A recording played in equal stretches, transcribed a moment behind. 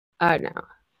Oh, no.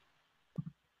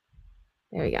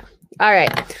 There we go. All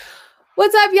right.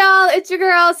 What's up, y'all? It's your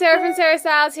girl, Sarah from Sarah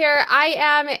Styles here. I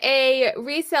am a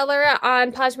reseller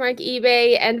on Poshmark,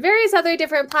 eBay, and various other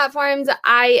different platforms.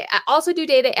 I also do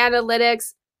data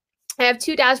analytics. I have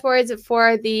two dashboards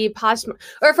for the Poshmark,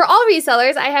 or for all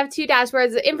resellers. I have two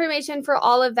dashboards. The information for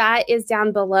all of that is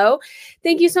down below.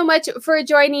 Thank you so much for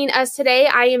joining us today.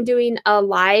 I am doing a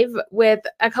live with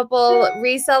a couple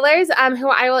resellers who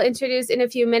I will introduce in a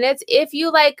few minutes. If you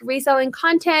like reselling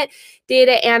content,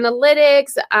 data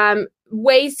analytics,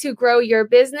 ways to grow your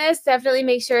business, definitely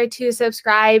make sure to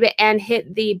subscribe and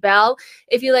hit the bell.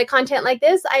 If you like content like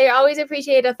this, I always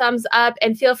appreciate a thumbs up,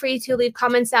 and feel free to leave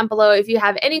comments down below if you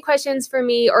have any questions for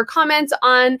me or comments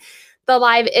on the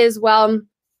live as well,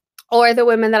 or the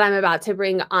women that I'm about to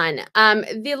bring on.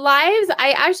 The lives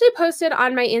I actually posted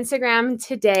on my Instagram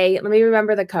today. Let me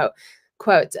remember the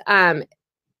quote. An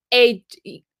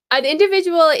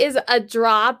individual is a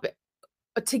drop,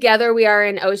 together we are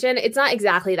an ocean. It's not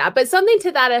exactly that, but something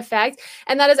to that effect.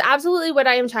 And that is absolutely what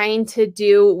I am trying to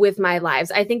do with my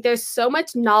lives. I think there's so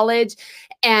much knowledge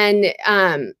and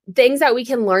things that we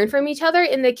can learn from each other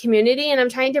in the community. And I'm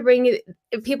trying to bring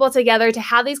people together to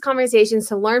have these conversations,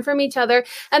 to learn from each other,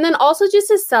 and then also just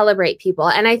to celebrate people.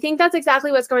 And I think that's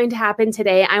exactly what's going to happen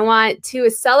today. I want to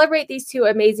celebrate these two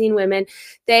amazing women.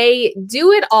 They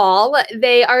do it all.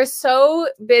 They are so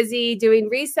busy doing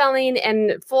reselling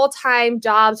and full-time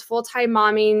jobs, full-time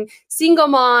momming, single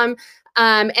mom,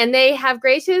 and they have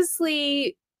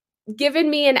graciously given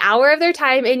me an hour of their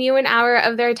time and you an hour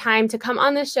of their time to come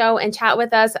on the show and chat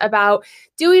with us about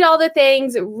doing all the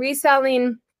things,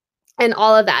 reselling, and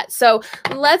all of that. So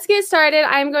let's get started.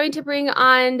 I'm going to bring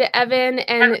on Evan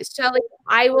and Shelly.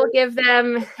 I will give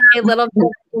them a little bit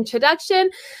of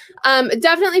introduction.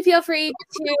 Definitely feel free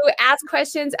to ask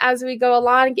questions as we go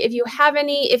along. If you have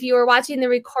any, if you are watching the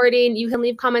recording, you can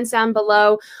leave comments down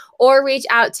below or reach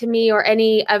out to me or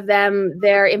any of them.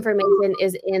 Their information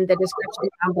is in the description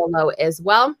down below as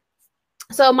well.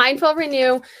 So Mindful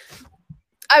Renew,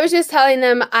 I was just telling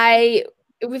them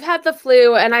we've had the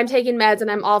flu and I'm taking meds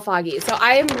and I'm all foggy. So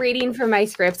I am reading from my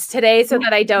scripts today so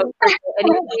that I don't forget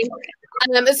anything.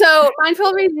 So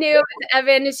Mindful Renew is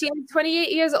Evan. She is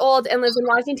 28 years old and lives in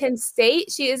Washington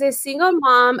State. She is a single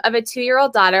mom of a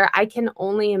 2-year-old daughter. I can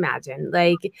only imagine.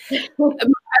 Like,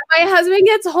 my husband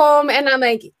gets home and I'm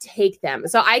like, take them.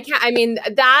 So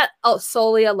that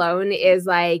solely alone is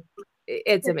like,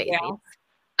 it's amazing.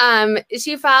 Yeah.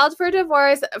 She filed for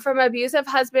divorce from an abusive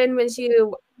husband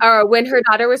when her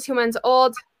daughter was 2 months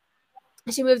old.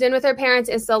 She moved in with her parents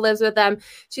and still lives with them.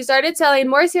 She started selling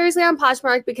more seriously on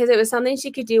Poshmark because it was something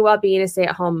she could do while being a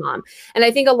stay-at-home mom. And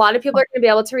I think a lot of people are going to be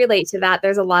able to relate to that.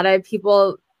 There's a lot of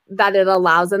people that it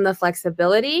allows them the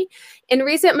flexibility. In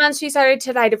recent months, she started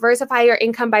to diversify her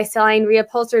income by selling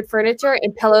reupholstered furniture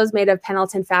and pillows made of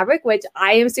Pendleton fabric, which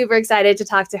I am super excited to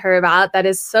talk to her about. That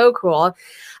is so cool.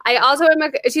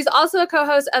 She's also a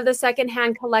co-host of the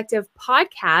Secondhand Collective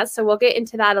podcast. So we'll get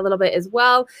into that a little bit as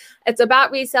well. It's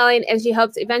about reselling, and she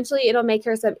hopes eventually it'll make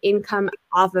her some income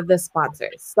off of the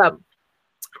sponsors. So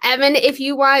Evan, if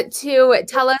you want to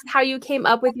tell us how you came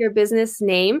up with your business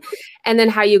name and then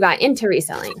how you got into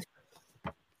reselling.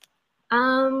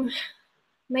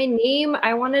 My name,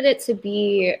 I wanted it to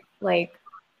be like,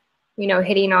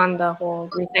 hitting on the whole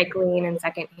recycling and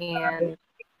secondhand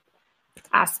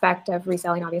aspect of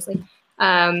reselling, obviously.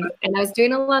 And I was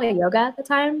doing a lot of yoga at the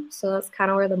time, so that's kind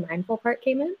of where the mindful part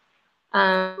came in.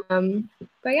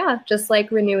 But yeah, just like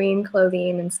renewing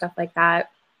clothing and stuff like that.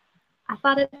 I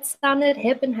thought it sounded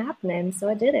hip and happening, so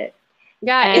I did it.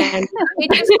 Yeah, and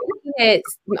it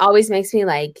always makes me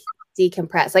like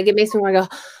decompress. Like it makes me want to go.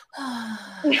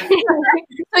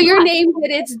 So your name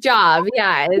did its job.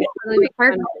 Yeah, it's really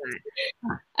perfect.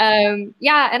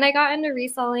 Yeah, and I got into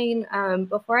reselling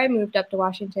before I moved up to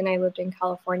Washington. I lived in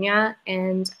California,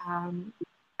 and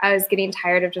I was getting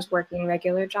tired of just working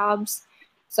regular jobs.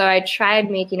 So I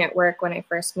tried making it work when I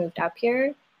first moved up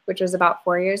here, which was about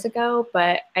 4 years ago,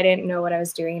 but I didn't know what I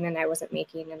was doing and I wasn't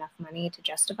making enough money to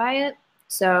justify it.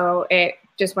 So it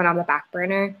just went on the back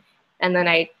burner. And then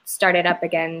I started up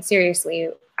again seriously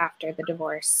after the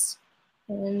divorce.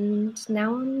 And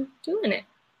now I'm doing it.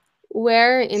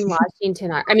 Where in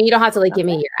Washington you don't have to give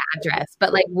me your address,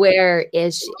 but where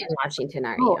is in Washington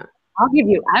are you? I'll give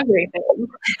you everything.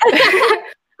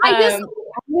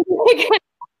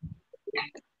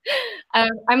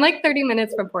 I'm 30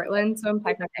 minutes from Portland, so I'm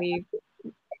technically,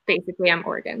 I'm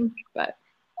Oregon, but.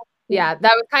 Yeah,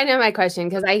 that was kind of my question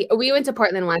because we went to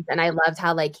Portland once and I loved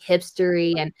how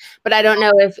hipstery but I don't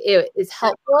know if it is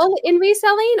helpful in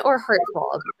reselling or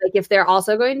hurtful, if they're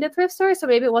also going to thrift stores. So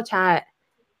maybe we'll chat.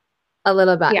 A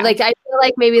little bit. Yeah. Like I feel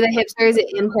like maybe the hipsters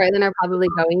in Portland are probably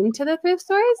going to the thrift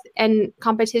stores and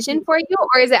competition for you,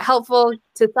 or is it helpful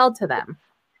to sell to them?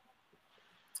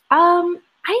 I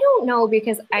don't know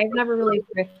because I've never really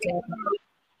thrifted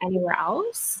anywhere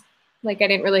else. Like I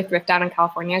didn't really thrift down in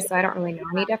California, so I don't really know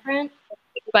any different.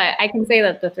 But I can say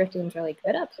that the thrifting is really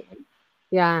good up here.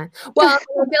 Yeah. Well, I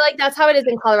feel like that's how it is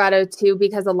in Colorado too,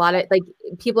 because a lot of like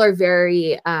people are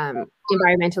very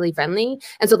environmentally friendly.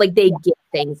 And so like they give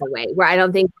things away where I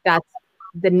don't think that's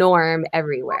the norm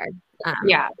everywhere.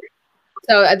 Yeah.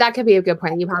 So that could be a good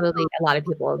point. You probably, a lot of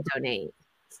people donate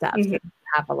stuff to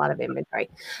have a lot of inventory.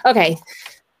 Okay.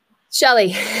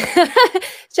 Shelly.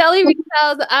 Shelly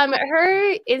resells.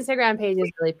 Her Instagram page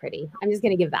is really pretty. I'm just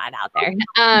gonna give that out there.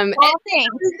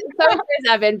 Thanks. So is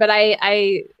Evan, but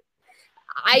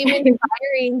I'm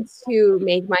inspiring to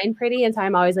make mine pretty, and so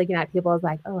I'm always looking at people's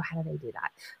like, oh, how do they do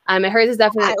that? And hers is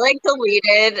definitely. I like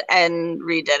deleted and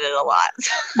redid it a lot.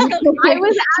 I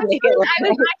was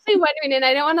actually wondering, and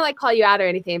I don't want to like call you out or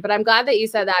anything, but I'm glad that you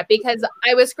said that because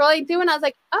I was scrolling through and I was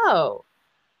like, oh,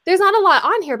 there's not a lot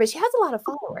on here, but she has a lot of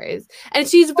followers, and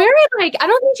she's very like, I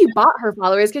don't think she bought her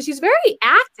followers because she's very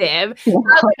active.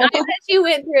 I bet she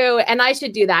went through, and I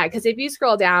should do that because if you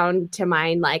scroll down to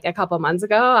mine like a couple months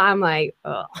ago, I'm like,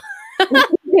 oh.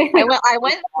 I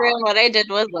went through and what I did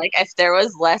was like, if there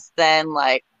was less than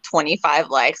like 25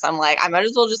 likes, I'm like, I might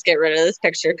as well just get rid of this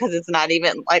picture because it's not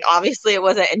even like, obviously it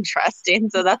wasn't interesting.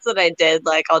 So that's what I did.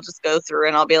 Like, I'll just go through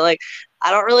and I'll be like,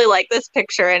 I don't really like this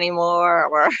picture anymore.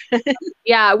 Or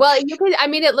yeah, well, you could, I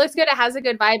mean, it looks good. It has a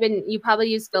good vibe, and you probably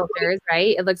use filters,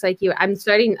 right? It looks like you, I'm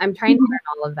trying to learn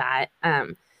all of that.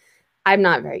 I'm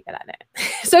not very good at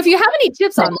it. So if you have any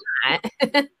tips on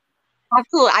that.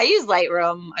 Absolutely. I use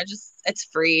Lightroom. It's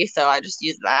free. So I just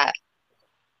use that.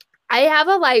 I have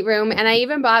a Lightroom and I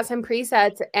even bought some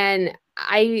presets, and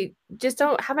I just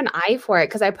don't have an eye for it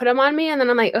because I put them on me and then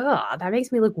I'm like, oh, that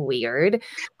makes me look weird. And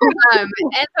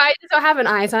so I just don't have an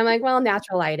eye. So I'm like, well,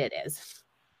 natural light it is.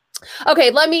 Okay,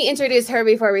 let me introduce her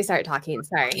before we start talking.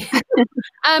 Sorry.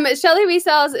 Shelly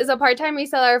Resells is a part-time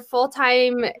reseller,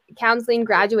 full-time counseling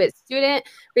graduate student,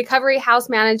 recovery house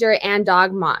manager, and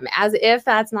dog mom, as if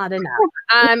that's not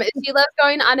enough. She loves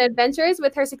going on adventures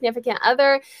with her significant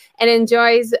other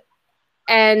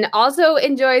and also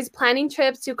enjoys planning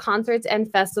trips to concerts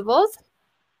and festivals.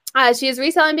 She is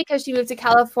reselling because she moved to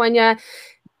California.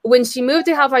 When she moved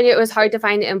to California, it was hard to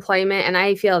find employment. And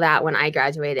I feel that when I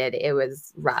graduated, it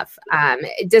was rough.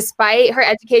 Despite her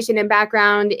education and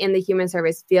background in the human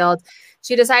service field,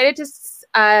 she decided to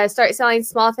start selling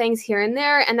small things here and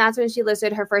there. And that's when she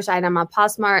listed her first item on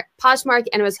Poshmark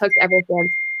and was hooked ever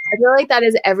since. I feel like that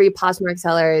is every Poshmark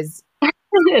seller's.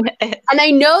 And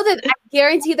I know that I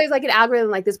guarantee there's like an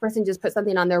algorithm, like this person just put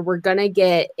something on there. We're going to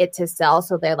get it to sell.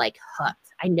 So they're like hooked.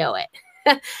 I know it.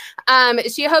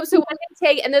 She hopes to one day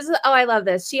take, and this is, oh, I love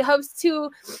this. She hopes to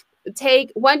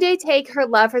one day take her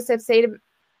love for sustainable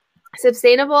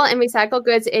and recycled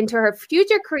goods into her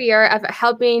future career of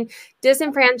helping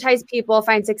disenfranchised people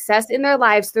find success in their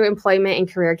lives through employment and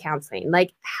career counseling.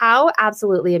 Like, how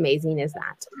absolutely amazing is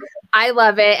that? I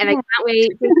love it. And I can't wait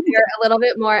to hear a little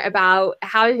bit more about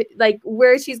how, like,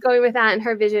 where she's going with that and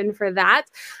her vision for that.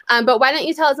 But why don't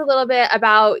you tell us a little bit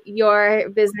about your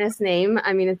business name?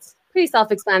 I mean, it's pretty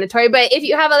self-explanatory, but if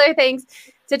you have other things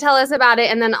to tell us about it,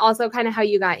 and then also kind of how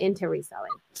you got into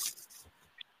reselling.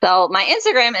 So my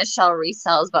Instagram is Shell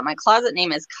Resells, but my closet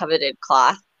name is Coveted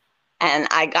Cloth. And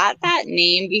I got that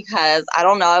name because, I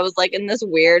don't know, I was like in this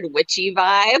weird witchy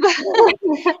vibe. And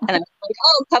I was like,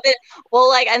 oh, coveted. Well,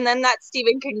 like, and then that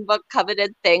Stephen King book,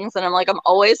 Coveted Things. And I'm like, I'm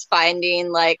always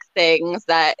finding like things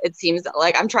that it seems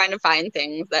like I'm trying to find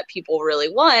things that people really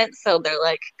want. So they're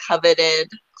like coveted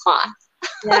cloth.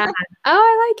 Yeah.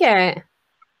 Oh, I like it.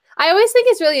 I always think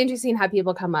it's really interesting how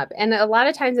people come up. And a lot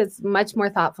of times it's much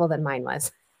more thoughtful than mine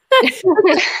was. That's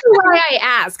why I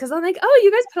asked, because I'm like, oh, you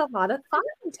guys put a lot of thought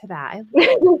into that.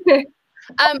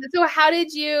 So how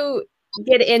did you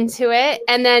get into it?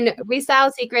 And then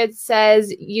Restyle Secrets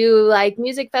says you like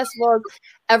music festivals.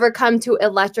 Ever come to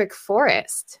Electric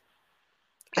Forest?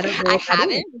 I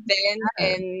haven't been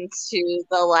into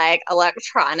the like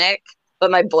electronic,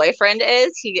 but my boyfriend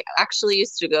is. He actually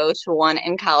used to go to one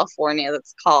in California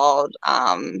that's called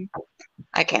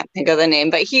I can't think of the name,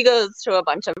 but he goes to a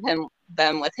bunch of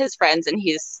them with his friends, and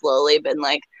he's slowly been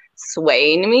like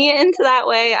swaying me into that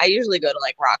way. I usually go to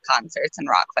like rock concerts and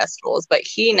rock festivals, but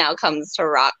he now comes to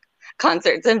rock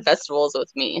concerts and festivals with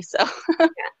me. So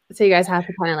so you guys have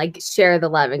to kind of like share the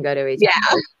love and go to each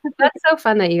other. That's so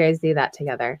fun that you guys do that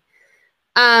together.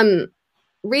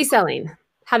 Reselling.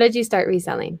 How did you start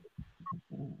reselling?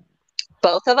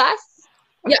 Both of us.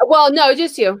 Yeah, well, no,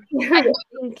 just you. I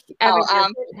think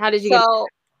how did you get?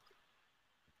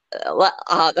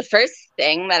 The first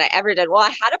thing that I ever did, well,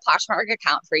 I had a Poshmark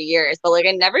account for years, but like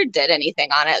I never did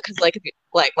anything on it because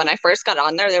like when I first got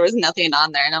on there was nothing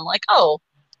on there, and I'm like, oh,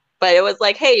 but it was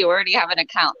like, hey, you already have an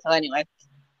account. So anyway,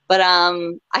 but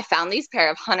I found these pair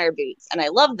of hunter boots, and I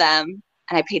love them,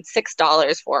 and I paid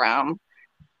 $6 for them,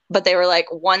 but they were like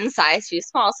one size too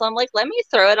small. So I'm like, let me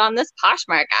throw it on this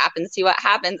Poshmark app and see what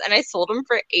happens. And I sold them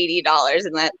for $80,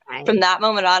 and that from that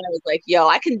moment on, I was like, yo,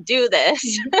 I can do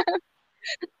this.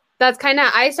 That's kind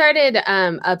of, I started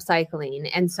upcycling.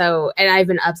 And I've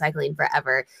been upcycling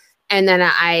forever. And then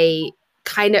I've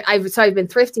been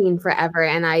thrifting forever,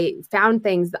 and I found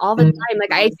things all the time.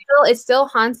 Like it still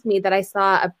haunts me that I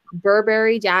saw a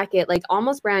Burberry jacket, like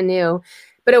almost brand new,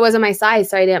 but it wasn't my size,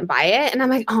 so I didn't buy it. And I'm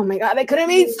like, oh my God, I could have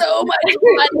made so much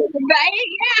money. Right?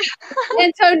 Yeah.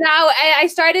 And so now I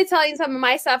started selling some of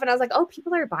my stuff, and I was like, oh,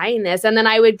 people are buying this. And then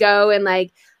I would go and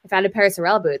like, I found a pair of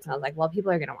Sorel boots, and I was like, well,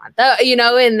 people are going to want those,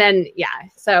 and then, yeah.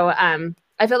 So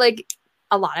I feel like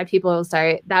a lot of people will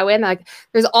start that way. And like,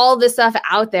 there's all this stuff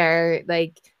out there,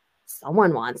 like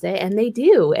someone wants it, and they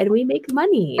do, and we make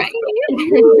money.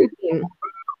 Right.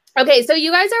 Okay. So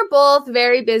you guys are both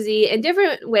very busy in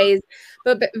different ways,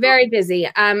 but very busy.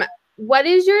 What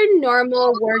is your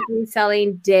normal working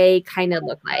selling day kind of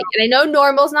look like? And I know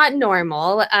normal's not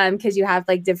normal because you have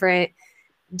like different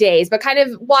days, but kind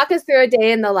of walk us through a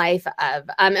day in the life of,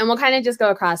 and we'll kind of just go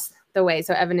across the way.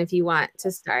 So Evan, if you want to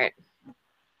start.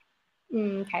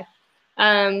 Okay.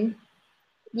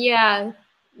 Yeah,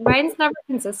 mine's never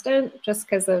consistent just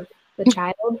because of the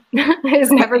child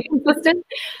is never consistent.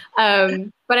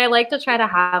 But I like to try to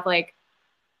have like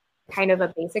kind of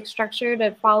a basic structure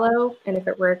to follow. And if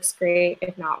it works, great.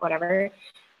 If not, whatever.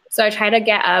 So I try to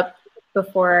get up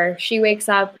before she wakes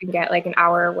up and get like an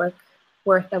hour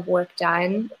worth of work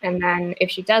done. And then if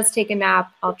she does take a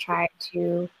nap, I'll try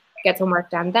to get some work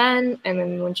done then. And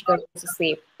then when she goes to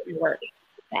sleep, work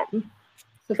then.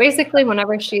 So basically,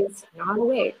 whenever she's not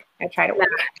awake, I try to work.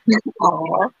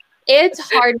 It's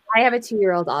hard. I have a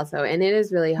 2-year-old also, and it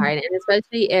is really hard. And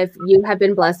especially if you have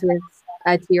been blessed with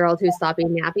a 2-year-old who's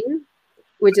stopping napping,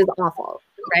 which is awful,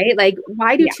 right? Like,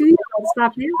 why do 2-year-olds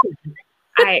stop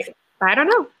napping? I don't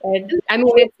know. I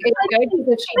mean, it's good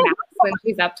because she naps when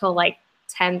she's up till like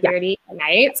 10:30 at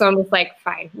night. So I'm just like,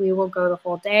 fine, we will go the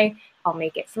whole day. I'll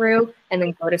make it through and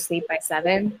then go to sleep by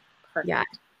 7. Perfect. Yeah.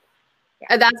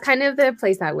 That's kind of the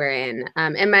place that we're in.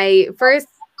 And my first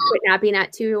quit napping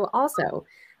at 2 also.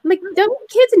 I'm like, don't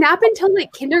kids nap until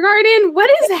like kindergarten? What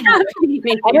is happening?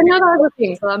 I didn't know that was a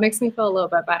thing, so that makes me feel a little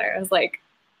bit better. I was like,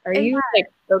 are you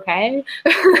like okay?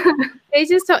 They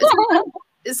just don't.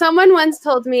 Someone once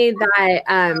told me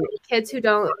that kids who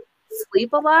don't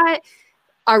sleep a lot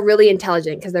are really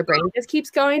intelligent because their brain just keeps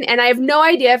going. And I have no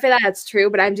idea if that's true,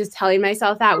 but I'm just telling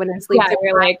myself that when I sleep. Yeah,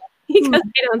 you're like, because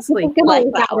I don't sleep. Like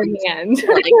that in the end.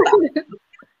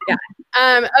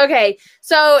 Yeah. Okay.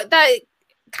 So that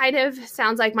kind of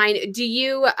sounds like mine. Do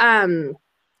you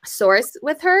source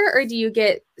with her, or do you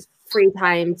get free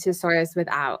time to source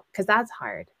without? Because that's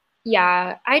hard.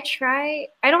 Yeah, I try.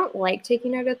 I don't like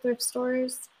taking her to thrift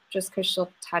stores just because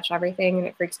she'll touch everything and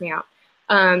it freaks me out.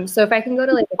 So if I can go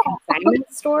to like a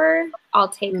consignment store, I'll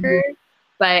take her.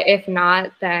 But if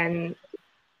not, then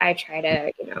I try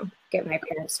to, get my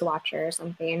parents to watch her or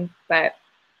something. But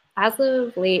as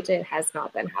of late, it has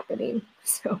not been happening.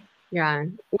 So yeah,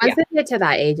 once they get to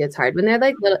that age, it's hard. When they're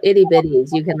like little itty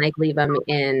bitties, you can like leave them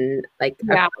in like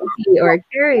a puppy or a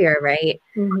carrier, right?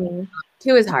 2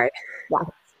 is hard.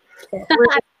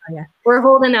 We're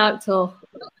holding out till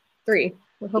 3.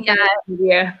 We're hoping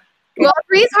Well,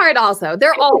 3 is hard also.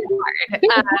 They're all hard,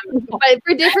 but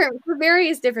for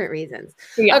various different reasons.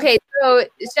 Yeah. Okay, so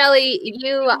Shelly,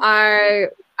 you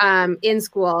are in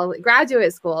school,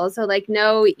 graduate school, so like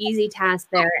no easy task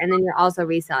there, and then you're also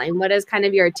reselling. What does kind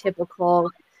of your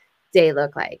typical day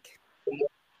look like?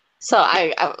 So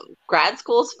I grad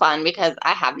school's fun because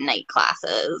I have night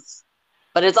classes,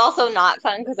 but it's also not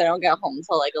fun because I don't get home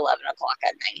till like 11 o'clock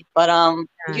at night. But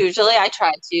usually I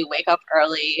try to wake up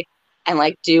early and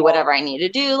like do whatever I need to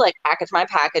do, like package my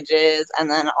packages, and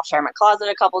then I'll share my closet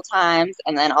a couple times,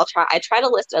 and then I try to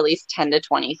list at least 10 to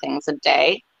 20 things a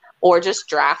day, or just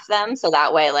draft them so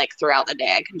that way like throughout the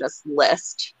day I can just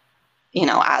list,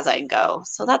 as I go.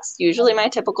 So that's usually my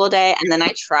typical day, and then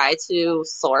I try to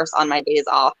source on my days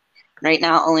off. Right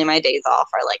now, only my days off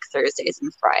are like Thursdays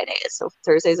and Fridays. So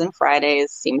Thursdays and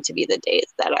Fridays seem to be the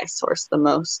days that I source the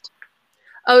most.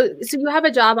 Oh, so you have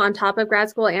a job on top of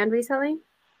grad school and reselling?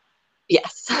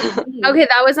 Yes. Okay,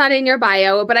 that was not in your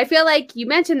bio, but I feel like you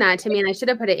mentioned that to me and I should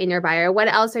have put it in your bio. What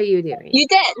else are you doing? You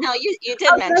did. No, you did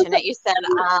mention it. You said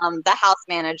the house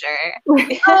manager.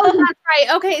 Oh, that's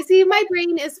right. Okay, see, my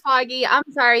brain is foggy. I'm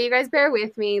sorry. You guys bear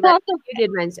with me. Like, you did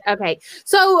mention. Okay.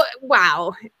 So,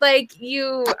 wow. Like,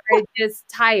 you are just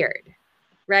tired,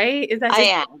 right? Is that I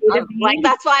am. Like,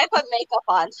 that's why I put makeup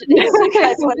on today, so you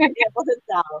guys wouldn't be able to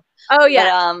tell. Oh,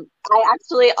 yeah. But I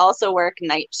actually also work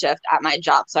night shift at my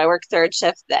job. So I work third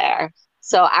shift there.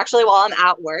 So actually, while I'm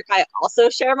at work, I also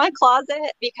share my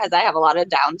closet because I have a lot of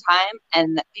downtime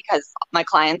and because my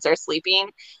clients are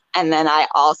sleeping. And then I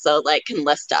also like can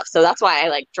list stuff. So that's why I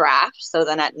like draft. So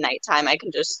then at nighttime, I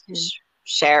can just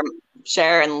share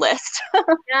and list.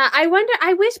 Yeah, I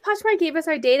wish Poshmark gave us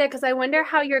our data because I wonder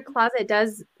how your closet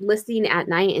does listing at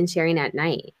night and sharing at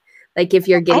night. Like if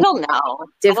you're getting, I don't know.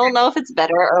 I don't know if it's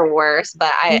better or worse,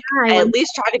 but I at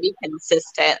least try to be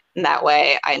consistent. And that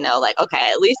way I know like, okay,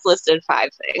 I at least listed 5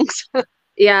 things.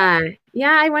 Yeah.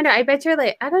 I wonder, I bet you're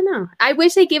like, I don't know. I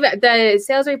wish they give it, the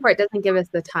sales report doesn't give us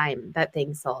the time that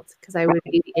things sold because I would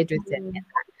be interested in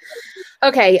that.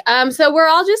 Okay. So we're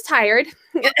all just tired.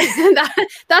 That's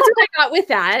what I got with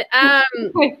that.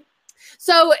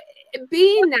 So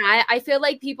being that, I feel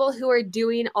like people who are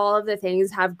doing all of the things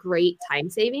have great time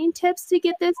saving tips to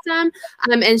get this done.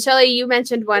 And Shelly, you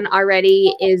mentioned one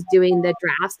already is doing the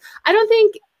drafts. I don't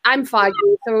think I'm foggy.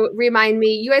 So remind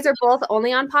me, you guys are both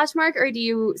only on Poshmark or do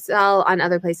you sell on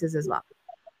other places as well?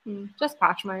 Just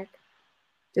Poshmark.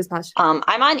 Just Poshmark.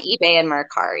 I'm on eBay and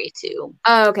Mercari too.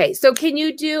 Oh, okay. So can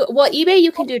you do, well, eBay,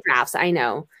 you can do drafts. I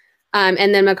know.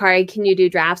 And then Mercari, can you do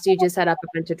drafts? Do you just set up a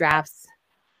bunch of drafts?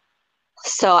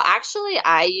 So actually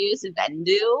I use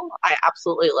Vendoo. I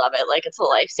absolutely love it. Like it's a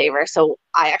lifesaver. So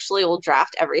I actually will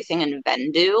draft everything in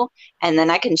Vendoo and then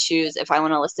I can choose if I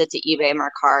want to list it to eBay,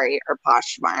 Mercari, or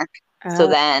Poshmark. So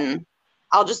then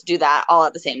I'll just do that all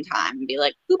at the same time and be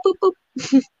like, boop, boop,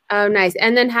 boop. Oh, nice.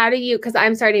 And then how do you, because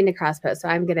I'm starting to cross post, so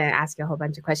I'm going to ask you a whole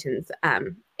bunch of questions.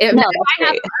 Other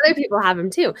people have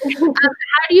them too. How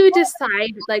do you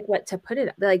decide like what to put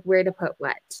it, like where to put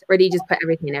what? Or do you just put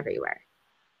everything everywhere?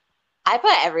 I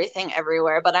put everything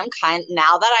everywhere, but I'm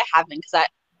now that I haven't, because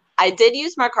I did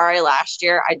use Mercari last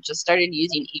year. I just started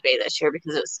using eBay this year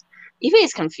because eBay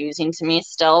is confusing to me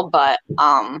still, but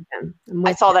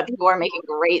I saw that people were making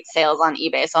great sales on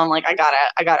eBay, so I'm like, I gotta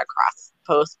cross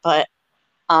post. But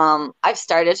I've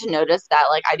started to notice that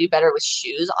like I do better with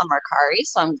shoes on Mercari,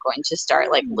 so I'm going to start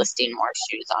like listing more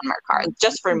shoes on Mercari,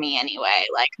 just for me anyway.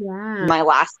 Like my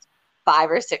last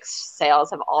 5 or 6 sales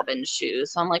have all been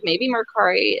shoes. So I'm like, maybe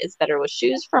Mercari is better with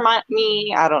shoes for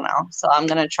me. I don't know. So I'm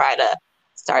going to try to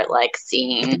start like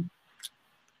seeing.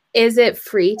 Is it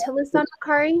free to list on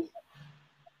Mercari?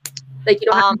 Like you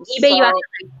don't have eBay, you have to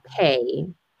like pay.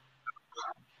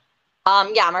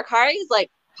 Yeah, Mercari is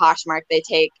like Poshmark.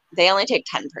 They only take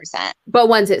 10%. But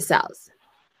once it sells.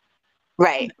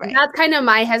 Right. That's kind of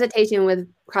my hesitation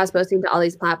with cross-posting to all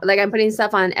these platforms. Like I'm putting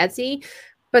stuff on Etsy,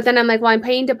 but then I'm like, well, I'm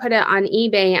paying to put it on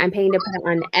eBay. I'm paying to put it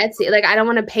on Etsy. Like, I don't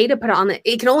want to pay to put it on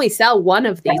it can only sell one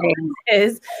of these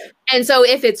places. And so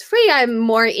if it's free, I'm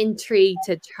more intrigued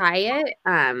to try it.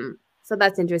 So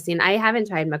that's interesting. I haven't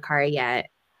tried Mercari yet.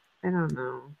 I don't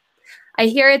know. I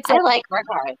hear it's. I like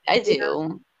Mercari. I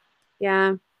do.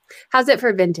 Yeah. How's it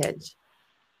for vintage?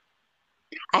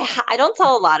 I don't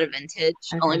sell a lot of vintage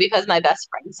only because my best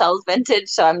friend sells vintage,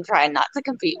 so I'm trying not to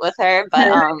compete with her. But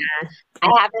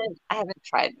I haven't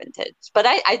tried vintage, but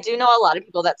I do know a lot of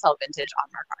people that sell vintage on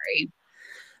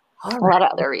Mercari. A lot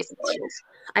of other reasons.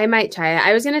 I might try it.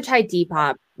 I was gonna try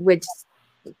Depop, which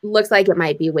looks like it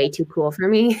might be way too cool for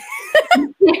me.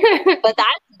 But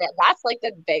that's like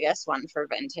the biggest one for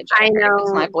vintage. I know.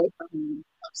 Because my boyfriend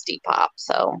loves Depop,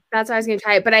 so that's why I was gonna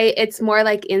try it. But it's more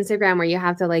like Instagram where you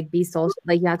have to like be social,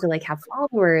 like you have to like have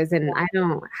followers, and I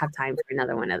don't have time for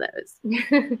another one of those. So,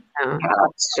 yeah,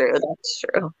 that's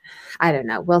true. I don't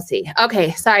know. We'll see.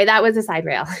 Okay, sorry, that was a side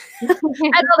rail. I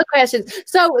had all the questions.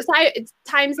 So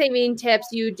time saving tips.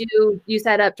 You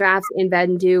set up drafts in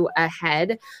Vendoo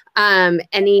ahead.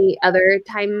 Any other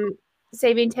time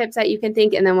saving tips that you can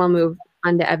think, and then we'll move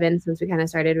on to Evan since we kind of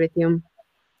started with you.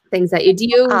 Things that you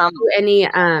do any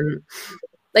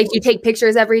like do you take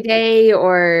pictures every day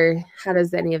or how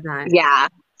does any of that? Yeah.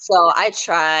 So I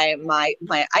try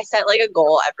I set like a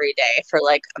goal every day for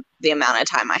like the amount of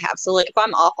time I have. So like if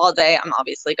I'm off all day, I'm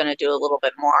obviously going to do a little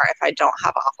bit more. If I don't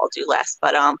have off, I'll do less.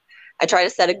 But I try to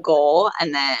set a goal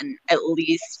and then at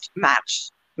least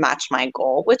match match my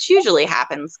goal, which usually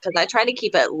happens because I try to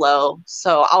keep it low.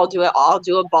 So I'll do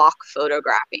a bulk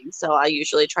photographing. So I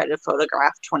usually try to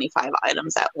photograph 25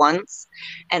 items at once.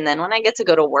 And then when I get to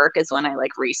go to work is when I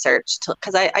like research,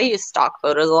 because I use stock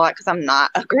photos a lot because I'm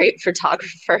not a great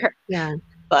photographer. Yeah.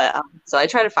 But so I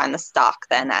try to find the stock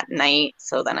then at night,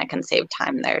 so then I can save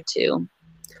time there too.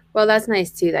 Well, that's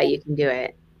nice too that you can do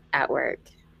it at work.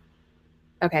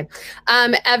 Okay.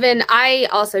 Evan, I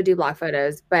also do block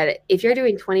photos, but if you're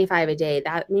doing 25 a day,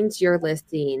 that means you're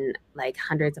listing like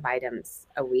hundreds of items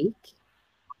a week.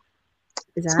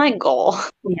 That's my goal.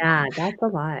 Yeah, that's a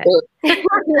lot.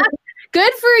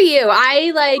 Good for you.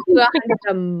 I like do 100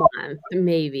 a month,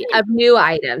 maybe, of new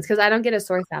items because I don't get a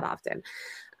source that often.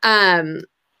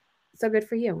 So good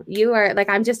for you. You are like,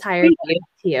 I'm just tired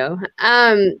to you.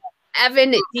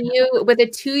 Evan, with a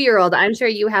 2-year-old, I'm sure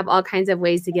you have all kinds of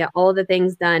ways to get all the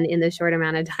things done in the short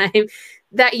amount of time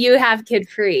that you have kid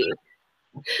free.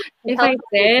 If I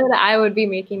did, I would be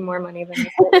making more money than I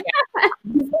did.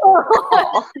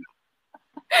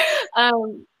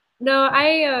 No,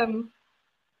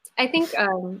 I think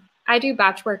I do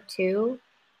batch work too.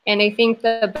 And I think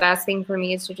the best thing for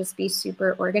me is to just be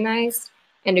super organized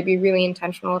and to be really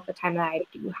intentional with the time that I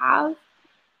do have.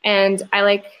 And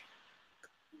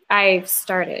I've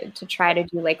started to try to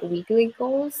do like weekly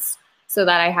goals so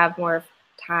that I have more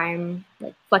time,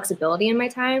 like flexibility in my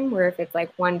time, where if it's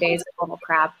like one day is a total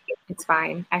crap, it's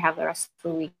fine. I have the rest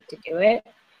of the week to do it.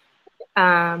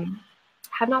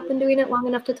 Have not been doing it long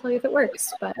enough to tell you if it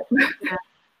works, but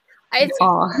I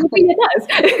think it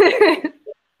does.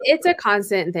 It's a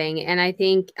constant thing. And I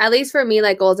think, at least for me,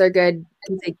 like goals are good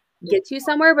to get you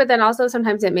somewhere, but then also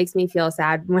sometimes it makes me feel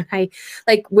sad when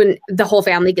when the whole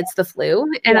family gets the flu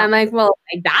and I'm like, well,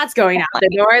 like, that's going out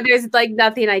the door. There's like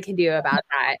nothing I can do about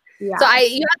that. Yeah. So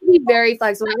you have to be very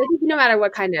flexible. I think no matter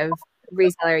what kind of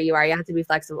reseller you are, you have to be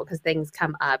flexible because things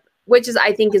come up, which is,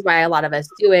 I think, is why a lot of us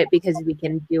do it, because we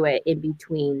can do it in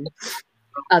between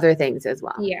other things as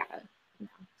well. Yeah.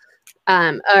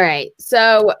 All right.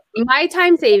 So my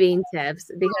time saving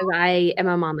tips, because I am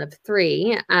a mom of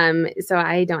 3, so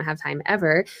I don't have time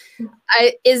ever,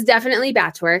 is definitely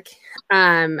batch work.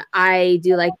 I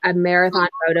do like a marathon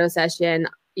photo session,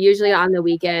 usually on the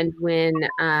weekend when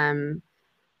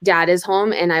dad is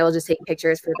home, and I will just take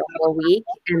pictures for the whole week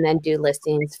and then do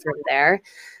listings from there.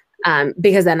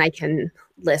 Because then I can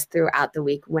list throughout the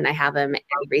week when I have them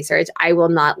and research. I will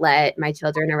not let my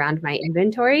children around my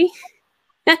inventory.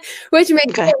 Which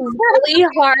makes it really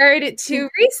hard to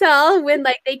resell when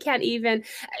like they can't even,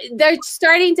 they're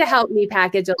starting to help me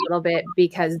package a little bit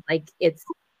because like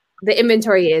the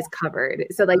inventory is covered.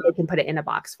 So like they can put it in a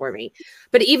box for me.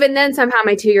 But even then somehow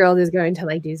my 2-year-old is going to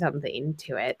like do something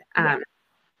to it. I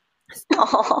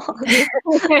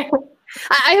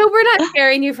hope we're not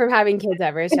scaring you from having kids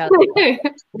ever, Shelly.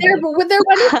 They're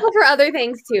wonderful for other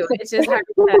things too. It's just hard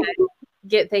to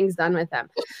get things done with them.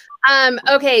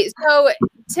 Okay, so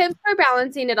tips for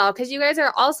balancing it all, because you guys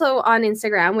are also on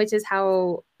Instagram, which is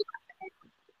how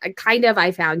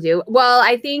I found you. Well,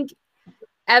 I think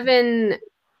Evan,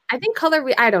 I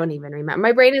don't even remember.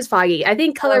 My brain is foggy. I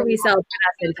think Color Resell put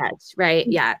us in touch, right?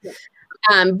 Yeah.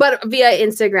 But via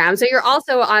Instagram. So you're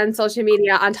also on social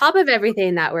media on top of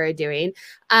everything that we're doing.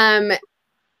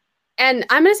 And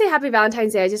I'm going to say Happy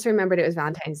Valentine's Day. I just remembered it was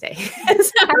Valentine's Day. Happy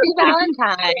Valentine's.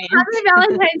 Happy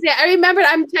Valentine's Day.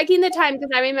 I'm checking the time because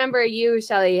I remember you,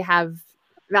 Shelly, have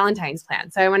Valentine's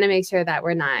plans. So I want to make sure that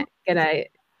we're not going to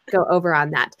go over on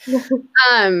that.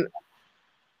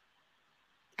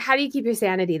 How do you keep your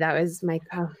sanity? That was my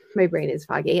brain is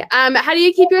foggy. How do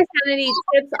you keep your sanity?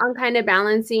 Tips on kind of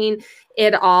balancing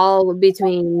it all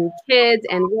between kids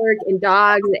and work and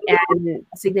dogs and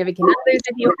significant others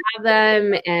if you have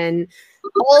them and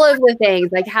all of the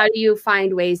things. Like, how do you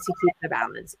find ways to keep the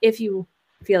balance if you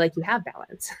feel like you have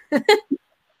balance?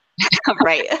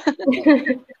 Right.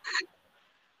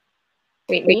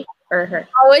 Wait, me or her?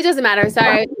 Oh, it doesn't matter.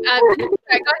 Sorry. Sorry,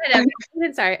 go ahead,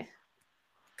 Evan. Sorry.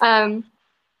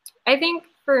 I think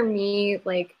for me,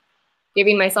 like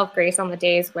giving myself grace on the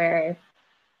days where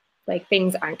like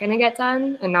things aren't going to get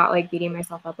done and not like beating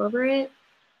myself up over it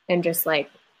and just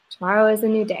like tomorrow is a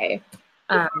new day.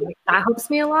 That helps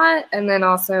me a lot. And then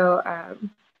also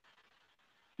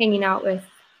hanging out with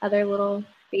other little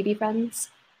baby friends,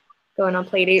 going on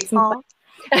play dates and stuff.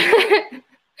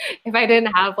 If I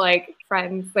didn't have like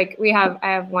friends, like I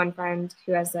have one friend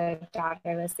who has a daughter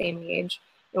the same age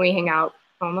and we hang out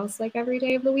almost like every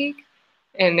day of the week.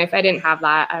 And if I didn't have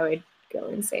that, I would go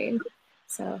insane.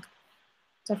 So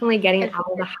definitely getting out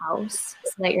of the house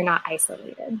so that you're not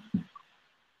isolated.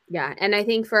 Yeah. And I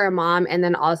think for a mom and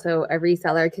then also a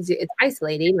reseller, because it's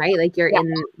isolating, right? Like you're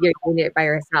doing it by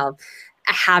yourself,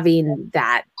 having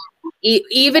that,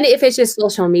 even if it's just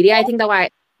social media. I think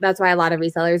that's why a lot of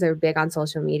resellers are big on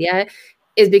social media,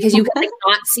 is because you can like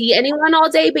not see anyone all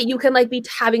day, but you can like be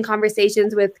having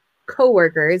conversations with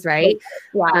coworkers, right?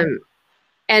 Yeah.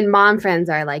 And mom friends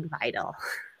are like vital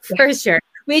for sure.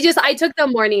 I took the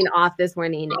morning off this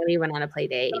morning and we went on a play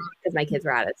date because my kids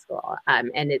were out of school.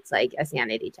 And it's like a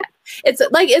sanity check.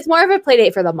 It's more of a play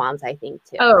date for the moms, I think,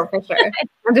 too. Oh, for sure.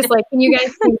 I'm just like, can you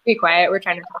guys please be quiet? We're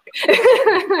trying to talk.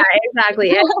 Yeah,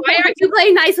 exactly. And why aren't you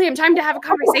playing nicely? I'm trying to have a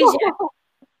conversation.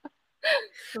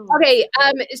 Okay.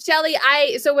 Shelly,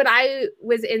 so when I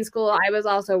was in school, I was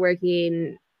also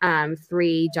working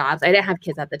 3 jobs. I didn't have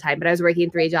kids at the time, but I was working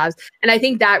 3 jobs. And I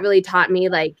think that really taught me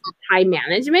like time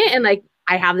management and like,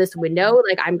 I have this window,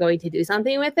 like I'm going to do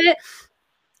something with it.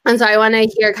 And so I want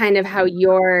to hear kind of how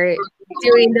you're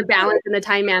doing the balance and the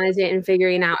time management and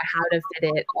figuring out how to fit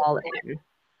it all in.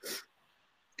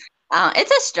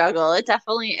 It's a struggle. It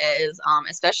definitely is,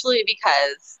 especially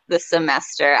because this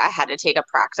semester I had to take a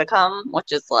practicum,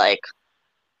 which is like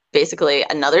basically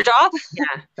another job.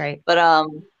 Yeah, right. But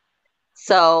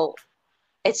so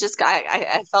it's just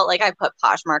I felt like I put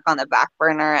Poshmark on the back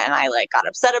burner and I like got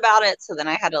upset about it. So then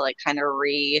I had to like kind of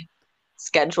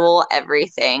reschedule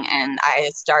everything, and I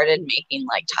started making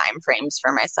like time frames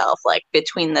for myself. Like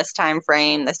between this time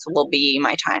frame, this will be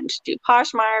my time to do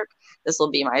Poshmark. This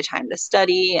will be my time to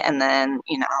study, and then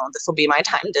this will be my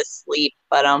time to sleep.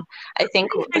 But I think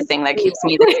the thing that keeps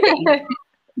me the same.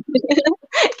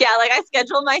 Yeah, like I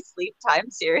schedule my sleep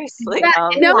time seriously. Yeah,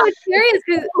 no, it's serious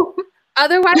because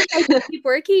otherwise I keep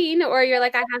working, or you're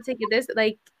like, I have to get this.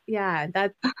 Like, yeah,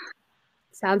 that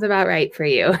sounds about right for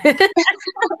you.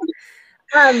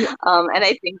 And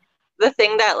I think the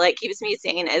thing that like keeps me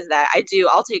sane is that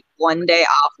I'll take one day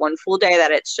off, one full day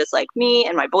that it's just like me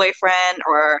and my boyfriend,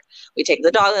 or we take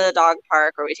the dog to the dog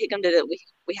park, or we take him to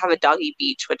we have a doggy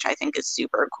beach, which I think is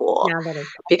super cool. Yeah, that is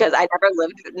cool. Because I never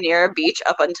lived near a beach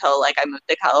up until like I moved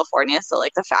to California. So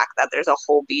like the fact that there's a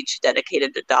whole beach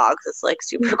dedicated to dogs is like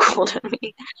super cool to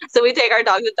me. So we take our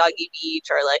dog to doggy beach,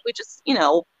 or like we just,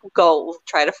 go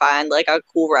try to find like a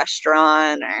cool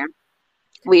restaurant, or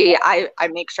I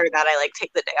make sure that I like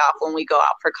take the day off when we go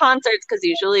out for concerts, because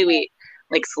usually we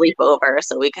like sleep over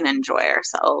so we can enjoy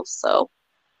ourselves. So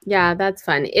yeah, that's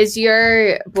fun. Is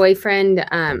your boyfriend,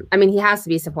 I mean, he has to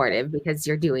be supportive because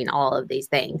you're doing all of these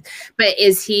things, but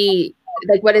is he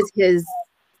like, is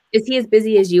he as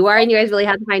busy as you are and you guys really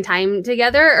have to find time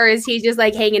together? Or is he just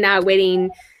like hanging out waiting?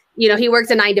 He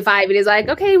works a 9 to 5 and he's like,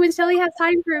 okay, when Shelly has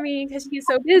time for me because she's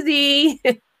so busy.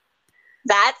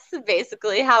 That's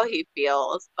basically how he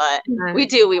feels, but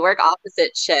we work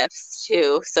opposite shifts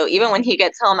too. So even when he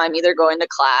gets home, I'm either going to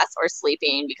class or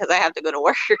sleeping because I have to go to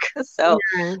work. So,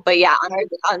 but yeah,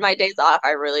 on my days off,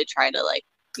 I really try to like,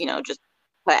 just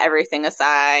put everything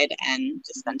aside and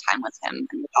just spend time with him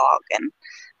and the dog.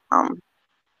 And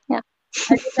yeah.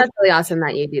 I think that's really awesome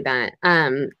that you do that.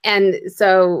 And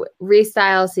so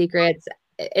Restyle Secrets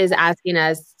is asking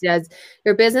us, does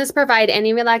your business provide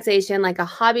any relaxation like a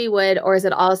hobby would, or is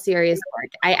it all serious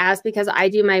work? I ask because I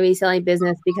do my reselling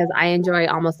business because I enjoy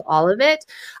almost all of it.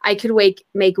 I could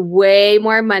make way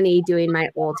more money doing my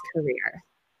old career.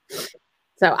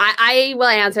 So I will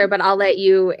answer, but I'll let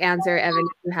you answer, Evan,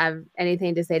 if you have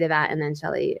anything to say to that, and then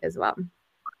Shelly as well.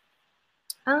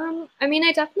 I mean,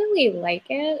 I definitely like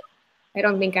it. I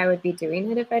don't think I would be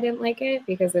doing it if I didn't like it,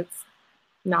 because it's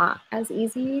not as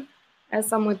easy as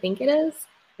some would think it is.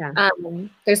 Yeah.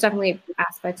 There's definitely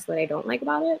aspects that I don't like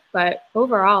about it, but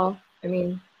overall, I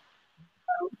mean,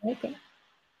 I like it.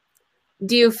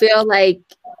 Do you feel like,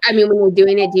 I mean, when you're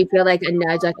doing it, do you feel like a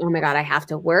nudge, like, oh my God, I have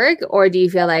to work? Or do you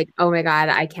feel like, oh my God,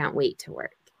 I can't wait to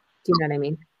work? Do you know what I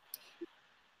mean?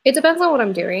 It depends on what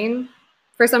I'm doing.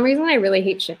 For some reason, I really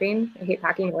hate shipping. I hate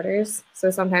packing orders.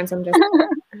 So sometimes I'm just,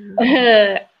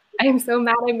 I'm so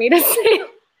mad I made a sale,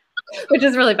 which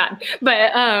is really bad.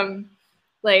 But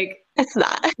like, it's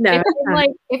not. No,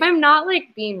 if I'm not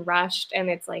like being rushed and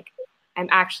it's like I'm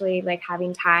actually like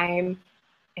having time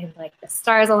and like the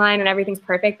stars align and everything's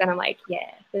perfect, then I'm like,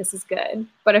 yeah, this is good.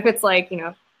 But if it's like,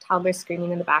 toddlers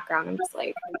screaming in the background, I'm just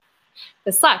like,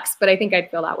 this sucks. But I think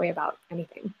I'd feel that way about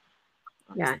anything.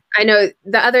 Yeah, I know.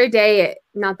 Not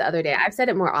the other day, I've said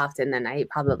it more often than I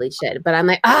probably should, but I'm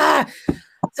like,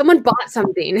 someone bought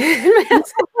something. Shouldn't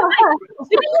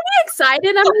you be excited?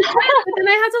 I'm like, but then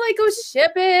I had to like go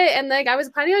ship it, and like I was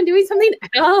planning on doing something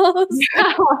else.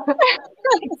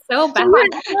 It's so bad. I'm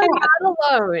not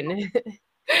alone.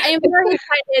 I am very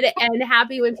excited and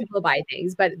happy when people buy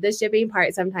things, but the shipping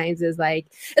part sometimes is like,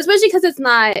 especially because it's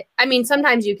not, I mean,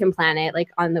 sometimes you can plan it like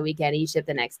on the weekend, you ship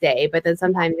the next day, but then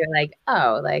sometimes you're like,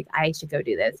 oh, like I should go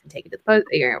do this and take it to the post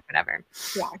or whatever.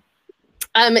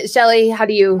 Yeah. Shelly, how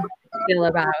do you feel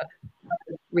about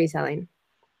reselling?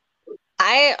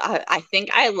 I think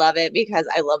I love it because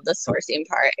I love the sourcing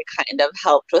part. It kind of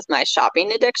helped with my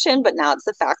shopping addiction, but now it's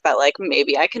the fact that like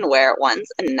maybe I can wear it once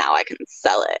and now I can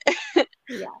sell it.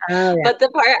 Yeah. Oh, yeah. But the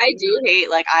part I do hate,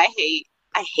 like I hate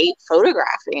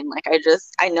photographing. Like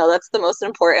I know that's the most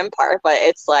important part, but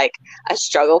it's like a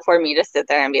struggle for me to sit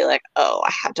there and be like, oh,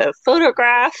 I have to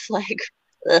photograph. Like,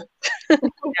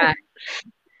 yeah.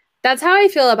 That's how I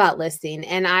feel about listing.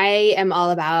 And I am all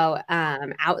about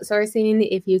outsourcing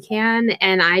if you can.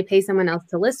 And I pay someone else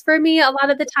to list for me a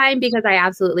lot of the time because I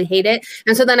absolutely hate it.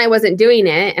 And so then I wasn't doing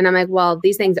it. And I'm like, well,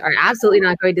 these things are absolutely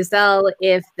not going to sell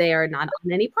if they are not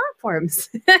on any platforms.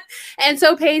 And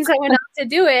so paying someone else to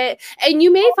do it. And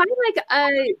you may find like a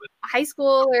high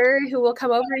schooler who will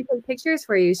come over and take pictures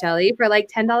for you, Shelly, for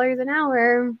like $10 an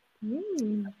hour.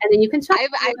 And then you can shop.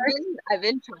 I've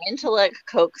been trying to like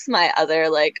coax my other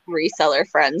like reseller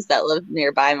friends that live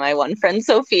nearby. My one friend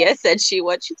Sophia said she's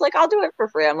like, I'll do it for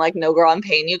free. I'm like, no girl, I'm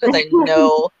paying you because I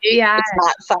know it's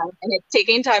not fun and it's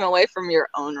taking time away from your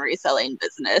own reselling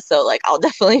business. So like I'll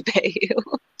definitely pay you.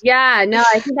 Yeah, no,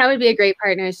 I think that would be a great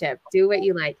partnership. Do what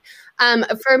you like.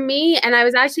 For me, and I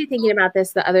was actually thinking about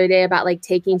this the other day about like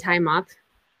taking time off.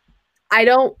 I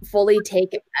don't fully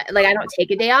take I don't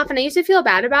take a day off, and I used to feel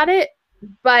bad about it,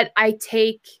 but I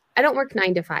don't work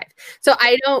 9 to 5. So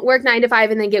I don't work 9 to 5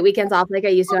 and then get weekends off like I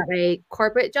used to at my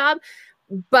corporate job.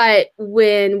 But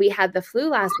when we had the flu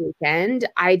last weekend,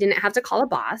 I didn't have to call a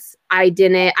boss. I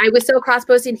was so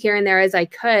cross-posting here and there as I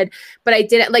could, but I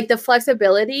didn't like the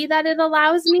flexibility that it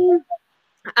allows me.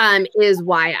 Is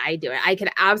why I do it. I could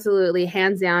absolutely,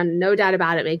 hands down, no doubt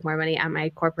about it, make more money at my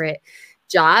corporate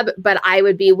job. But I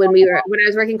would be when I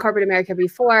was working corporate America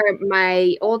before,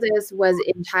 my oldest was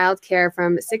in childcare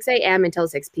from 6 a.m. until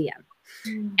 6 p.m.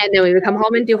 And then we would come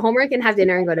home and do homework and have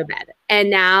dinner and go to bed. And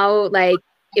now like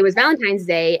it was Valentine's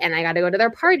Day and I got to go to their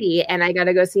party and I got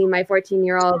to go see my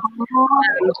 14-year-old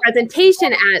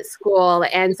presentation at school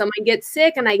and someone gets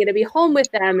sick and I get to be home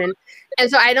with them. And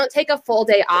so I don't take a full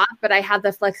day off, but I have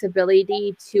the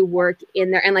flexibility to work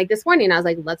in there. And like this morning, I was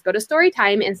like, let's go to story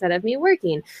time instead of me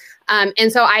working. And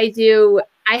so I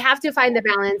have to find the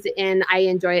balance, and I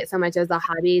enjoy it so much as a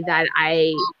hobby that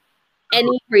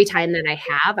any free time that I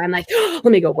have, I'm like, oh,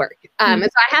 let me go work. And so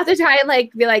I have to try and like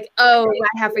be like, oh,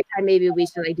 I have free time. Maybe we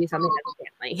should like do something as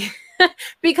a family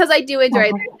because I do enjoy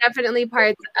it. There's definitely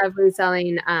parts of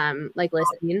reselling, like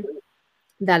listing,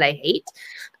 that I hate.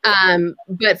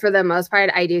 But for the most part,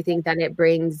 I do think that it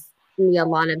brings me a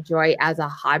lot of joy as a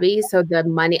hobby. So the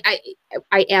money,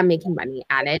 I am making money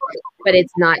at it, but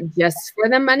it's not just for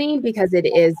the money because it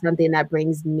is something that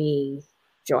brings me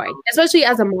joy, especially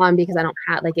as a mom, because I don't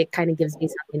have like, it kind of gives me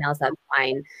something else that's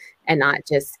fine and not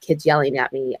just kids yelling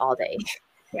at me all day.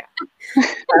 Yeah. So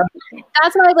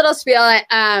that's my little spiel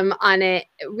on it.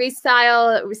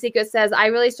 Restyle Risiko says, I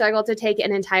really struggle to take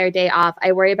an entire day off.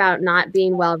 I worry about not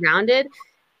being well-rounded.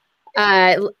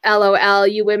 LOL,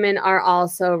 you women are all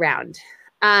so round.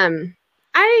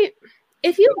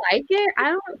 If you like it,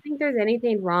 I don't think there's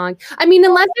anything wrong. I mean,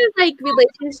 unless there's like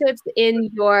relationships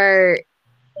in your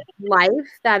life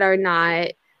that are not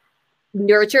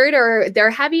nurtured or they're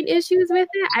having issues with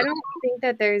it, I don't think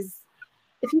that there's,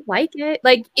 if you like it,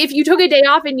 like if you took a day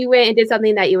off and you went and did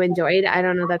something that you enjoyed, I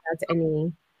don't know that that's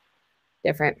any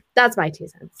different. That's my 2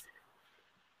 cents.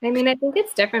 I mean, I think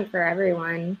it's different for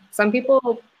everyone. Some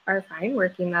people are fine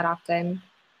working that often.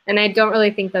 And I don't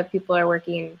really think that people are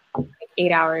working like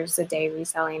 8 hours a day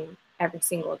reselling every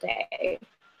single day,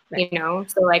 right. You know?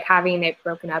 So like having it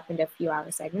broken up into a few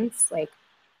hour segments, like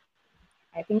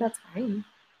I think that's fine.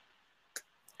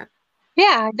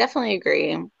 Yeah, I definitely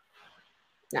agree.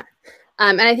 Yeah.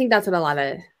 And I think that's what a lot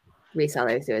of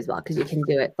resellers do as well, because you can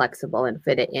do it flexible and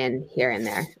fit it in here and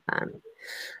there.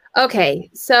 Okay,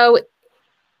 so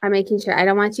I'm making sure I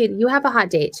don't want you have a hot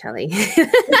date, Shelly.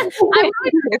 I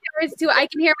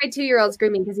can hear my 2-year-old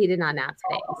screaming because he did not nap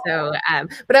today. So,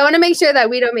 but I want to make sure that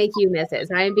we don't make you miss it.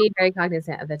 So I'm being very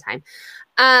cognizant of the time.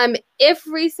 If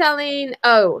reselling,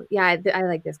 oh yeah, I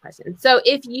like this question. So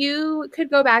if you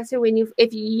could go back to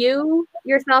if you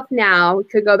yourself now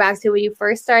could go back to when you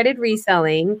first started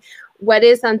reselling, what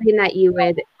is something that you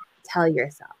would tell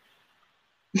yourself?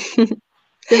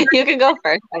 You can go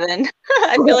first, Evan.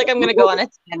 I feel like I'm going to go on a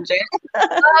tangent.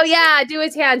 Oh yeah, do a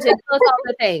tangent. Tell us all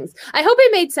the things. I hope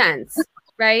it made sense,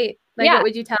 right? Like, yeah. What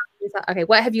would you tell yourself? Okay,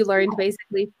 what have you learned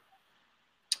basically?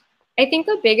 I think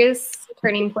the biggest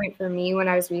turning point for me when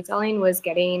I was reselling was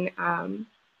getting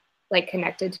like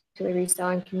connected to the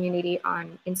reselling community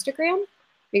on Instagram,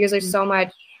 because there's so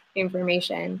much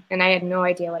information and I had no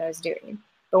idea what I was doing.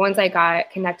 But once I got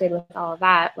connected with all of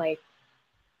that, like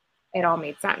it all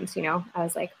made sense, you know? I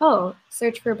was like, oh,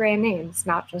 search for brand names,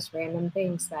 not just random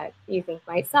things that you think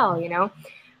might sell, you know,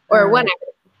 or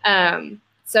whatever.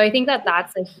 So I think that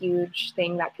that's a huge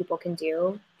thing that people can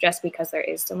do just because there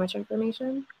is so much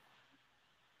information.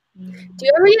 Do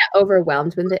you ever get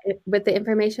overwhelmed with the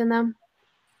information though?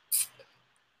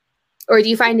 Or do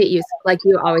you find it useful? Like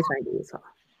you always find it useful?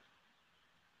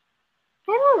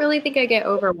 I don't really think I get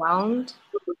overwhelmed,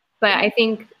 but I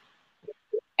think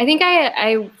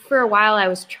I for a while I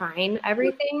was trying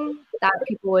everything that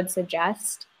people would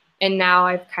suggest, and now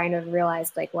I've kind of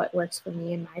realized like what works for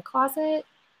me in my closet.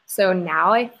 So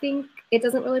now I think it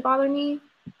doesn't really bother me,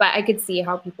 but I could see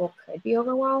how people could be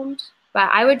overwhelmed. But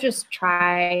I would just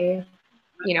try,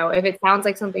 you know, if it sounds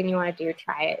like something you want to do,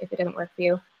 try it. If it doesn't work for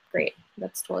you, great.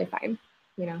 That's totally fine,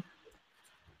 you know.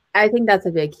 I think that's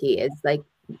a big key is like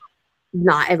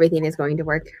not everything is going to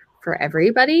work for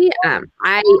everybody.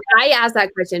 I ask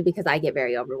that question because I get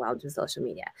very overwhelmed with social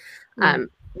media,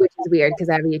 which is weird because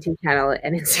I have a YouTube channel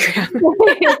and Instagram.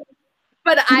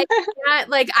 But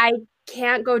I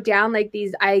can't go down like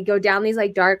these. I go down these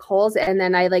like dark holes, and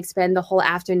then I like spend the whole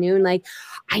afternoon like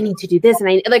I need to do this, and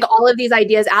I like all of these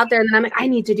ideas out there, and then I'm like I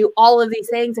need to do all of these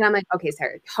things, and I'm like okay,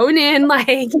 Sarah, hone in,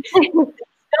 like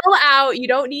fill out. You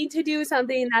don't need to do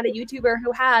something that a YouTuber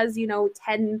who has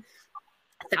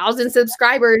 10,000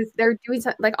 subscribers. They're doing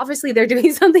something like obviously they're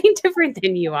doing something different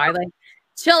than you are. Like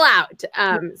chill out.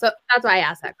 So that's why I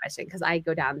asked that question because I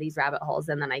go down these rabbit holes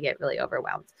and then I get really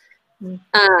overwhelmed.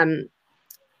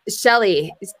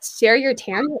 Shelly, share your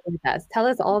tangent with us. Tell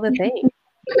us all the things.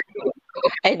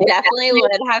 I definitely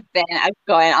would have been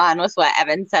going on with what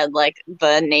Evan said, like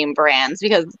the name brands,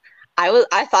 because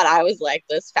I thought I was like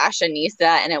this fashionista,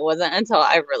 and it wasn't until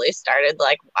I really started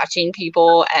like watching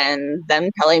people and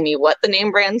them telling me what the name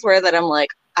brands were that I'm like,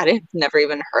 I've never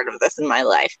even heard of this in my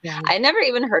life. Yeah. I never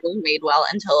even heard of Madewell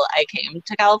until I came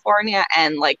to California,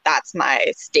 and like that's my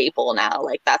staple now.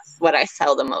 Like that's what I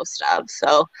sell the most of.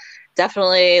 So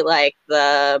definitely like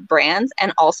the brands,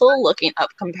 and also looking up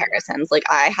comparisons. Like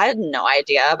I had no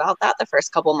idea about that the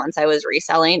first couple months I was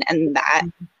reselling, and that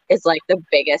is like the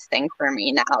biggest thing for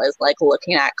me now is like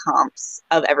looking at comps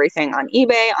of everything on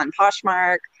eBay, on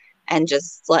Poshmark, and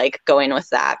just like going with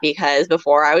that, because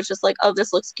before I was just like, oh,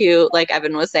 this looks cute. Like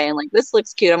Evan was saying, like this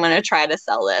looks cute, I'm going to try to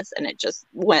sell this. And it just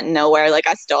went nowhere. Like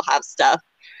I still have stuff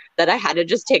that I had to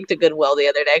just take to Goodwill the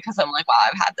other day because I'm like, wow,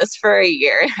 I've had this for a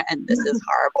year and this is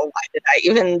horrible. Why did I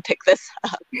even pick this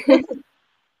up?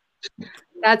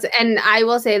 And I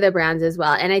will say the brands as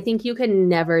well. And I think you can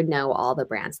never know all the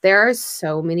brands. There are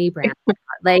so many brands.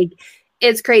 Like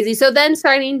it's crazy. So then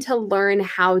starting to learn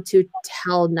how to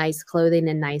tell nice clothing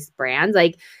and nice brands.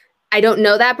 Like I don't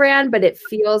know that brand, but it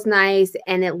feels nice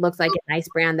and it looks like a nice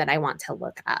brand that I want to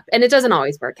look up. And it doesn't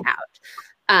always work out.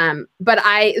 But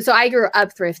I grew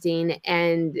up thrifting,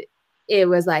 and it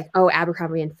was like, oh,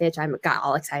 Abercrombie and Fitch, I got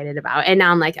all excited about. And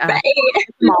now I'm like, right.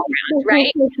 Small brand,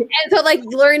 right? And so like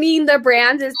learning the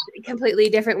brands is completely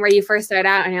different where you first start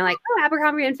out and you're like, oh,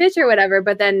 Abercrombie and Fitch or whatever.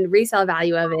 But then resale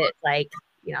value of it, like,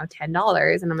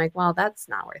 $10. And I'm like, well, that's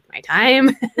not worth my time.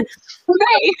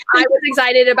 Right. I was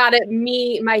excited about it.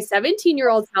 My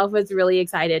 17-year-old self was really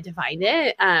excited to find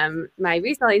it. My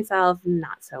reselling self,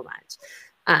 not so much.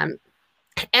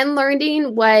 And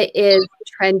learning what is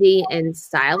trendy and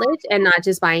stylish and not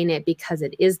just buying it because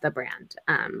it is the brand.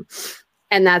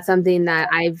 And that's something that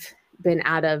I've been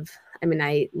out of. I mean,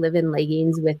 I live in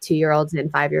leggings with 2-year-olds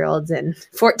and 5-year-olds and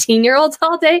 14-year-olds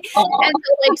all day. Aww. And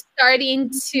so like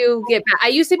starting to get back. I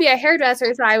used to be a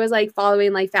hairdresser, so I was like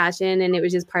following like fashion and it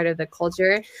was just part of the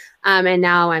culture. And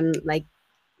now I'm like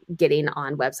getting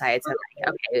on websites and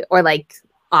like, okay, or like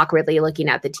awkwardly looking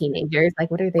at the teenagers,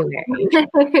 like, what are they wearing?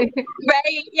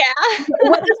 Right, yeah.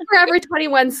 What is Forever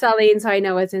 21 selling? So I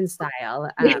know it's in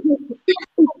style.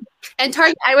 And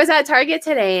Target, I was at Target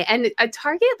today, and a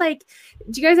Target, like,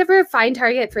 do you guys ever find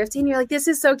Target thrifting? You're like, this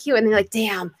is so cute. And they're like,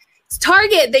 damn, it's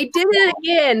Target. They did it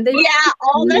again.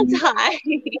 All the time.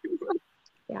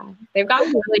 Yeah, they've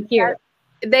gotten really cute.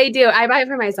 They do. I buy it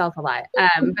for myself a lot,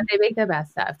 but they make the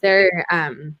best stuff. Their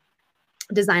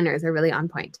designers are really on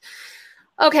point.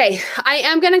 Okay, I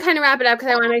am going to kind of wrap it up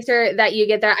because I want to make sure that you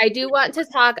get there. I do want to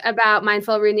talk about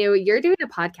Mindful Renew. You're doing a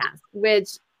podcast,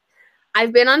 which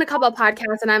I've been on a couple of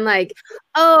podcasts and I'm like,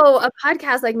 oh, a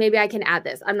podcast, like maybe I can add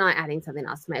this. I'm not adding something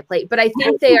else to my plate, but I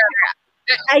think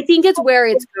I think it's where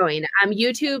it's going.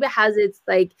 YouTube has its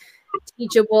like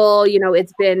teachable.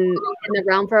 It's been in the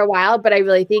realm for a while, but I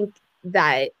really think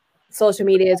that social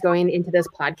media is going into this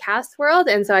podcast world.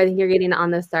 And so I think you're getting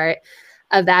on the start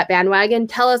of that bandwagon.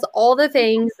 Tell us all the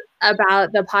things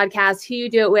about the podcast, who you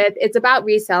do it with. It's about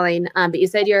reselling, but you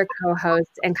said you're a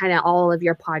co-host and kind of all of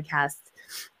your podcast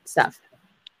stuff.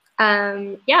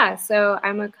 Yeah, so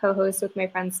I'm a co-host with my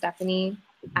friend Stephanie.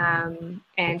 And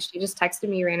she just texted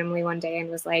me randomly one day and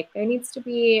was like, there needs to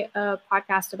be a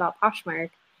podcast about Poshmark.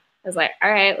 I was like, all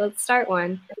right, let's start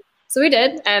one. So we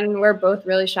did, and we're both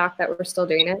really shocked that we're still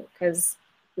doing it because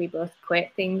we both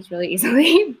quit things really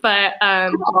easily. But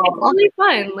it's really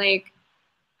fun. Like,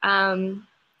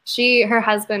 her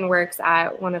husband works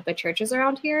at one of the churches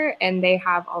around here, and they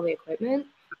have all the equipment.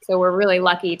 So we're really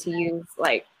lucky to use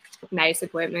like nice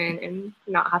equipment and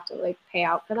not have to like pay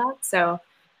out for that. So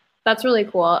that's really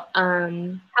cool.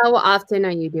 How often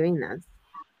are you doing this?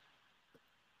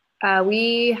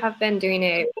 We have been doing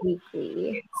it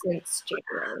weekly since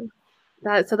January.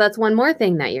 So that's one more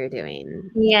thing that you're doing.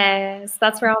 Yes,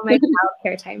 that's where all my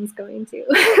childcare time is going to.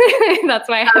 That's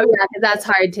why that's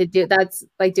hard to do. That's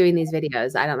like doing these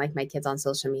videos. I don't like my kids on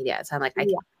social media, so I'm like, I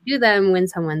can't do them when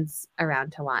someone's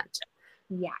around to watch.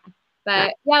 Yeah,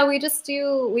 but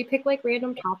we pick like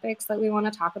random topics that we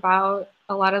want to talk about.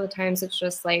 A lot of the times it's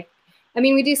just like,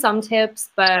 we do some tips,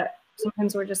 but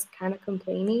sometimes we're just kind of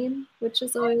complaining, which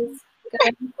is always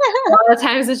good. A lot of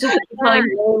times it's just telling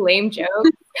really lame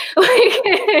jokes.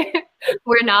 Like,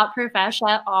 we're not professional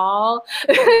at all.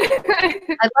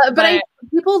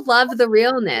 People love the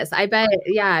realness. I bet.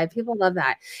 Yeah, people love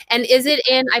that. And is it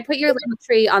in? I put your link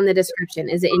tree on the description.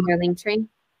 Is it in your link tree?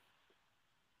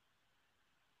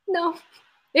 No.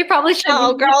 They probably should.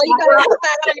 Oh, girl, you gotta put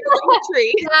that on your link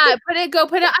tree. Yeah, put it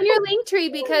on your link tree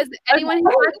because anyone who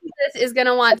watches this is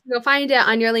gonna want to go find it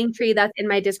on your link tree that's in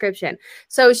my description.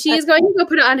 So she's going to go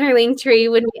put it on her link tree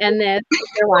when we end this. If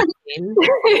you're watching.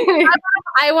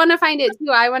 I want to find it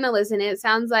too. I want to listen. It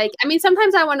sounds like,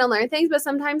 sometimes I want to learn things, but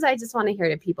sometimes I just want to hear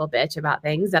the people bitch about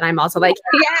things. And I'm also like,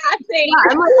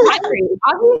 I'm like,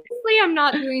 obviously I'm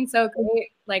not doing so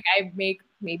great. Like, I make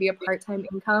maybe a part-time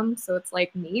income, so it's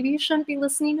like maybe you shouldn't be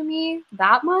listening to me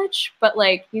that much, but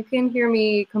like you can hear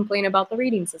me complain about the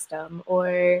reading system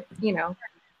or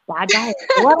bad diet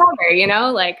or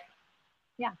whatever, like,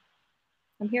 yeah,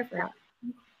 I'm here for that.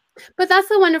 But that's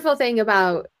the wonderful thing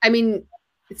about,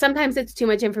 sometimes it's too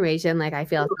much information, like I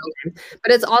feel sometimes,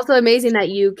 but it's also amazing that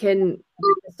you can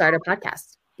start a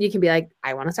podcast. You can be like,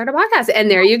 I want to start a podcast. And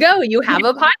there you go. You have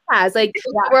a podcast. Like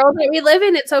the world that we live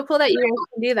in, it's so cool that you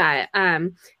can do that.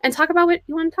 And talk about what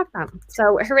you want to talk about.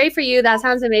 So hooray for you. That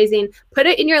sounds amazing. Put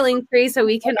it in your link tree so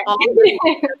we can all.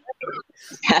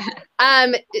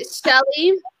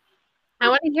 Shelly, I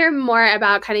want to hear more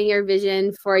about kind of your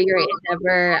vision for your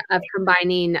endeavor of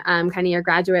combining kind of your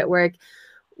graduate work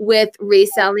with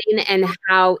reselling and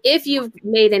how, if you've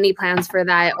made any plans for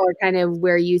that or kind of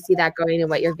where you see that going and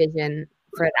what your vision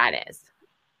for that is.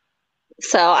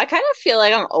 So I kind of feel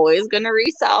like I'm always going to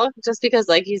resell just because,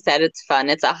 like you said, it's fun.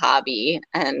 It's a hobby.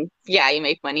 And yeah, you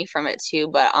make money from it too.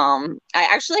 But I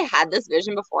actually had this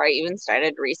vision before I even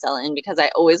started reselling because I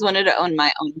always wanted to own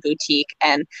my own boutique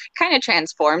and kind of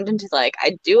transformed into like,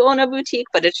 I do own a boutique,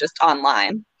 but it's just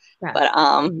online. Yeah. But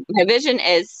my vision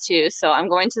is so I'm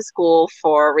going to school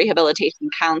for rehabilitation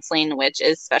counseling, which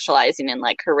is specializing in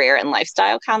like career and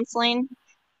lifestyle counseling.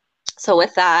 So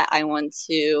with that, I want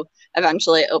to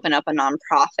eventually open up a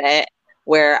nonprofit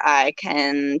where I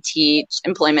can teach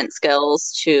employment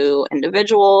skills to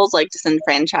individuals, like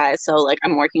disenfranchised. So like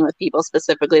I'm working with people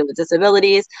specifically with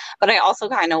disabilities, but I also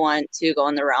kind of want to go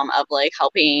in the realm of like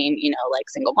helping, like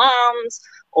single moms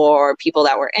or people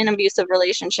that were in abusive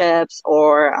relationships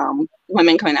or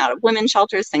women coming out of women's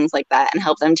shelters, things like that, and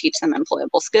help them teach them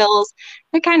employable skills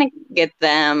and kind of get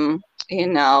them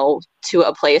to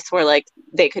a place where like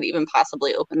they could even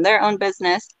possibly open their own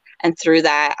business. And through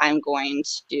that, I'm going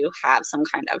to have some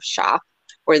kind of shop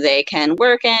where they can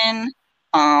work in.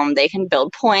 They can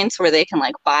build points where they can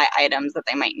like buy items that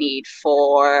they might need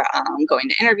for going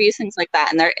to interviews, things like that.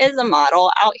 And there is a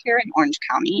model out here in Orange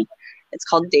County. It's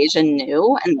called Deja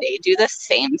New, and they do the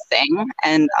same thing.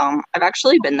 And I've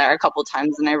actually been there a couple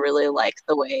times, and I really like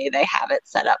the way they have it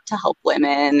set up to help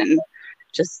women and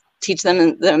just teach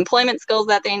them the employment skills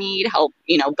that they need, help,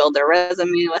 build their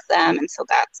resume with them. And so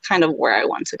that's kind of where I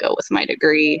want to go with my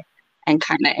degree and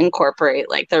kind of incorporate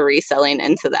like the reselling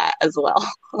into that as well.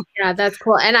 Yeah, that's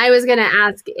cool. And I was going to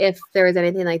ask if there was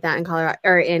anything like that in Colorado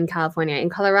or in California. In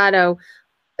Colorado,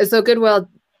 so Goodwill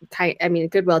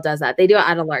does that. They do it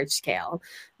at a large scale,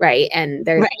 right? And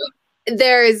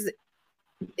there's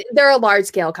they're a large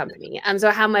scale company.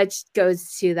 So how much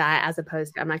goes to that as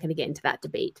opposed to, I'm not going to get into that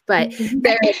debate, but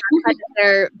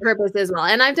their purpose as well.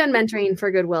 And I've done mentoring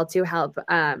for Goodwill to help,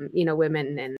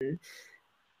 women,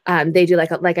 and they do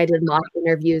like I did mock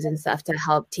interviews and stuff to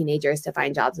help teenagers to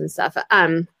find jobs and stuff.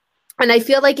 And I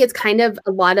feel like it's kind of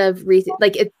a lot of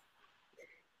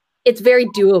it's very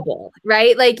doable,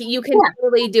 right? Like you can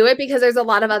really do it because there's a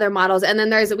lot of other models. And then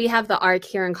we have the ARC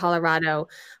here in Colorado.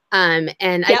 And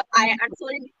I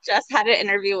actually just had an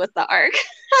interview with the ARC.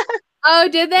 Oh,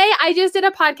 did they? I just did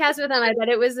a podcast with them. I bet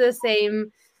it was the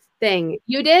same thing.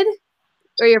 You did?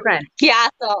 Or your friend? Yeah.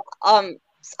 So,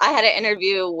 I had an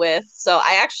interview with,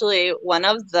 one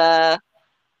of the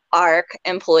ARC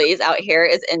employees out here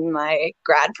is in my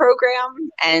grad program,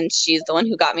 and she's the one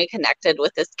who got me connected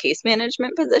with this case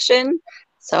management position.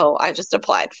 So I just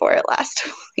applied for it last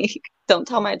week. Don't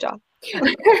tell my job.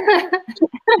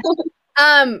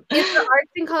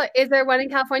 Is there one in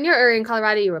California or in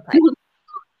Colorado you applied?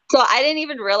 So I didn't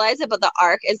even realize it, but the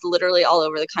ARC is literally all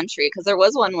over the country, because there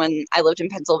was one when I lived in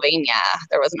Pennsylvania.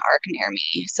 There was an ARC near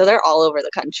me. So they're all over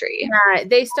the country. Yeah,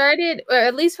 they started, or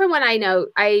at least from what I know,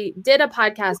 I did a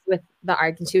podcast with the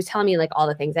ARC and she was telling me like all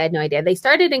the things. I had no idea. They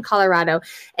started in Colorado,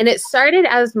 and it started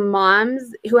as moms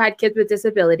who had kids with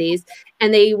disabilities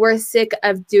and they were sick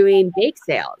of doing bake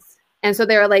sales. And so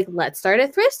they were like, let's start a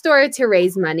thrift store to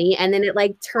raise money. And then it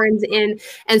like turns in.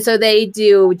 And so they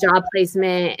do job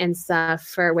placement and stuff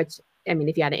for which, I mean,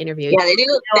 if you had an interview. Yeah, they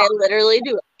do. They literally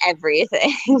do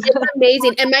everything. It's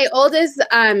amazing. And my oldest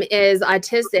is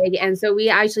autistic. And so we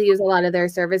actually use a lot of their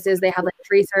services. They have like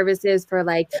free services for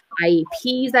like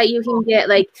IEPs that you can get.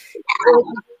 Like,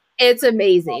 it's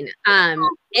amazing. And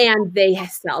they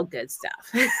sell good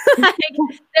stuff.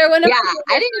 They're one of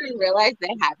I didn't even realize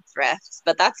they had thrifts,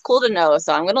 but that's cool to know.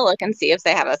 So I'm going to look and see if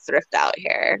they have a thrift out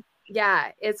here.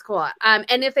 Yeah, it's cool.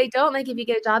 And if they don't, like, if you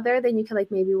get a job there, then you can like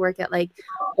maybe work at like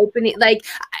opening, like,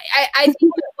 I think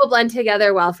it will blend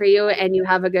together well for you, and you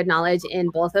have a good knowledge in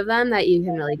both of them that you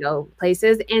can really go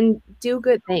places and do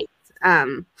good things.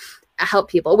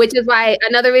 Help people, which is why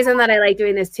another reason that I like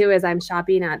doing this too is I'm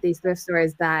shopping at these thrift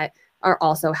stores that are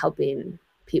also helping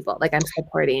people. Like I'm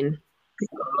supporting.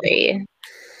 Exactly.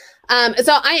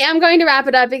 So I am going to wrap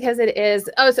it up because it is.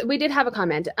 Oh, so we did have a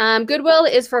comment. Goodwill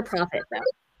is for profit though.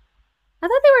 I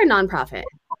thought they were a nonprofit.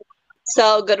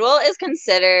 So Goodwill is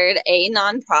considered a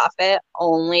nonprofit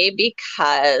only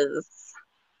because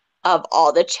of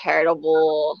all the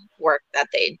charitable work that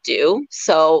they do.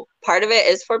 So part of it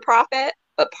is for profit,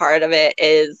 but part of it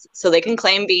is so they can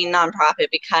claim being nonprofit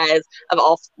because of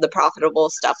all the profitable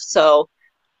stuff. So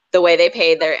the way they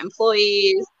pay their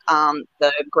employees,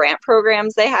 the grant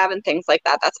programs they have and things like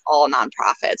that, that's all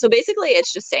nonprofit. So basically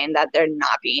it's just saying that they're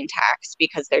not being taxed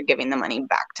because they're giving the money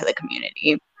back to the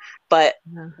community. But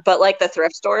like the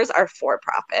thrift stores are for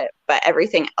profit, but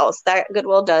everything else that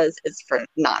Goodwill does is for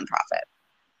nonprofit.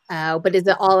 Oh, but is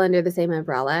it all under the same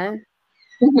umbrella?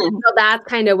 Mm-hmm. So that's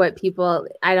kind of what people,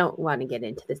 I don't want to get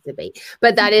into this debate,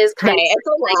 but that is kind of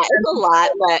it's a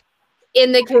lot, but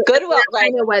in the Goodwill, that's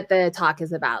kind of what the talk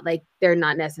is about. Like they're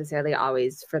not necessarily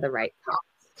always for the right cause.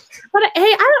 But hey,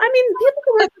 I mean, people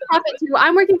can work for profit too.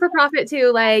 I'm working for profit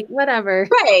too, like whatever.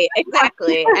 Right,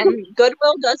 exactly. And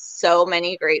Goodwill does so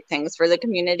many great things for the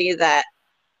community that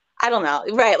I don't know.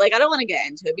 Right. Like, I don't want to get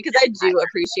into it because I do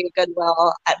appreciate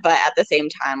Goodwill, but at the same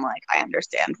time, like, I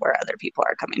understand where other people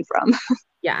are coming from.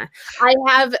 Yeah.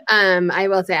 I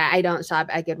will say I don't shop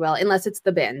at Goodwill unless it's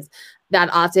the bins that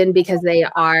often because they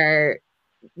are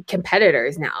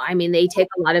competitors now. I mean, they take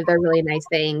a lot of their really nice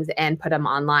things and put them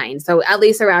online. So at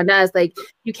least around us, like,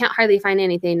 you can't hardly find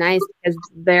anything nice because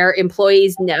their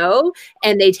employees know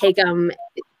and they take them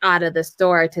out of the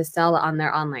store to sell on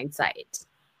their online site.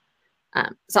 You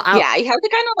have to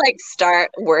kind of like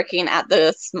start working at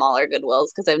the smaller Goodwills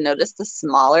because I've noticed the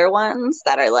smaller ones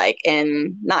that are like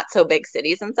in not so big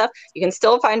cities and stuff, you can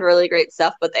still find really great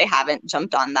stuff, but they haven't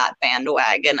jumped on that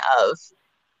bandwagon of,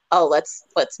 oh, let's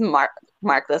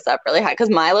mark this up really high. Because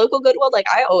my local Goodwill, like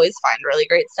I always find really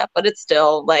great stuff, but it's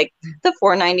still like the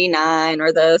 $4.99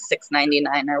 or the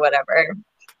 $6.99 or whatever.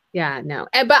 Yeah, no.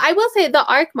 But I will say the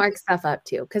ARC marks stuff up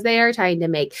too, because they are trying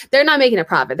to they're not making a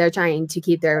profit. They're trying to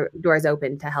keep their doors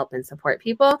open to help and support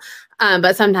people.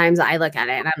 But sometimes I look at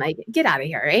it and I'm like, get out of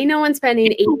here. Ain't no one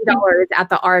spending $80 at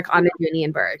the ARC on the Junie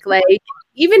and Burke. Like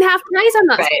even half price, I'm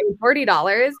not spending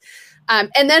 $40.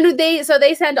 And then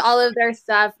they send all of their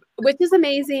stuff, which is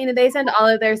amazing. They send all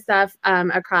of their stuff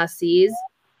across seas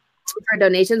for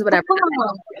donations, whatever.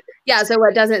 Yeah, so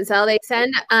what doesn't sell, they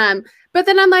send. But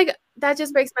then I'm like, that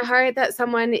just breaks my heart that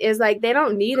someone is like, they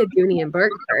don't need a Dooney and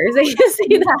Burke purse. They just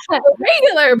need a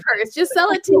regular purse. Just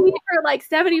sell it to me for like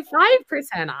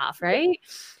 75% off, right?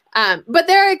 But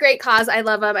they're a great cause. I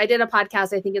love them. I did a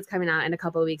podcast. I think it's coming out in a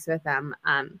couple of weeks with them.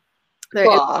 They're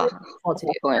cool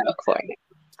to do.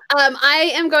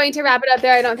 I am going to wrap it up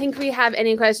there. I don't think we have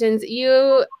any questions.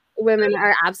 You women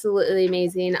are absolutely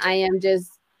amazing.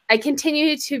 I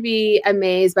continue to be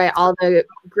amazed by all the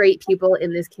great people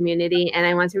in this community. And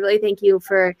I want to really thank you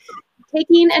for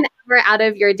taking an hour out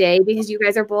of your day, because you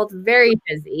guys are both very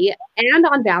busy and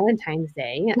on Valentine's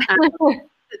Day.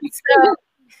 So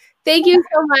thank you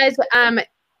so much.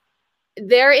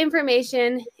 Their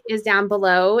information is down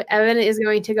below. Evan is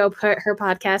going to go put her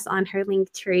podcast on her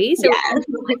Linktree. So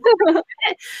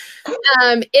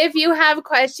if you have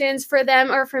questions for them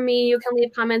or for me, you can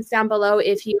leave comments down below.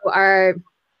 If you are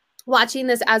watching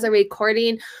this as a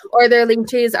recording, or their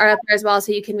Linktrees are up there as well,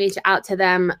 so you can reach out to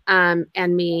them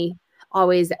and me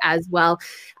always as well.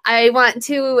 I want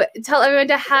to tell everyone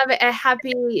to have a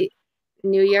happy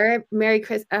New Year, Merry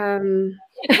Christmas.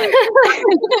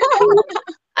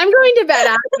 I'm going to bed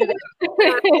after this.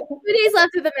 2 days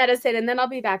left of the medicine, and then I'll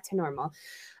be back to normal.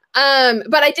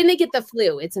 But I didn't get the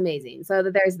flu. It's amazing. So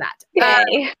there's that.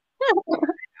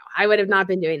 I would have not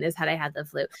been doing this had I had the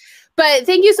flu. But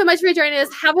thank you so much for joining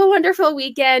us. Have a wonderful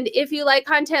weekend. If you like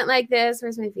content like this,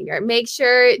 where's my finger? Make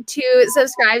sure to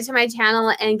subscribe to my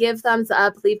channel and give thumbs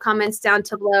up. Leave comments down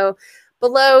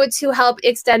below to help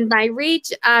extend my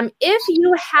reach. If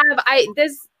you have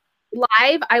this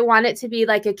live, I want it to be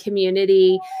like a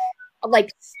community,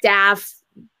 like staff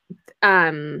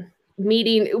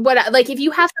meeting. If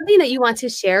you have something that you want to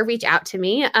share, reach out to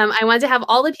me. I want to have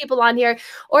all the people on here,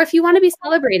 or if you want to be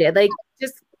celebrated, like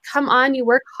just come on, you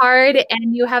work hard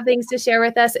and you have things to share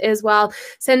with us as well.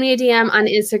 Send me a DM on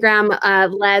Instagram.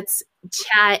 Let's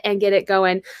chat and get it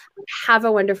going. Have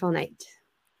a wonderful night.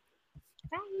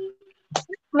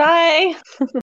 Bye.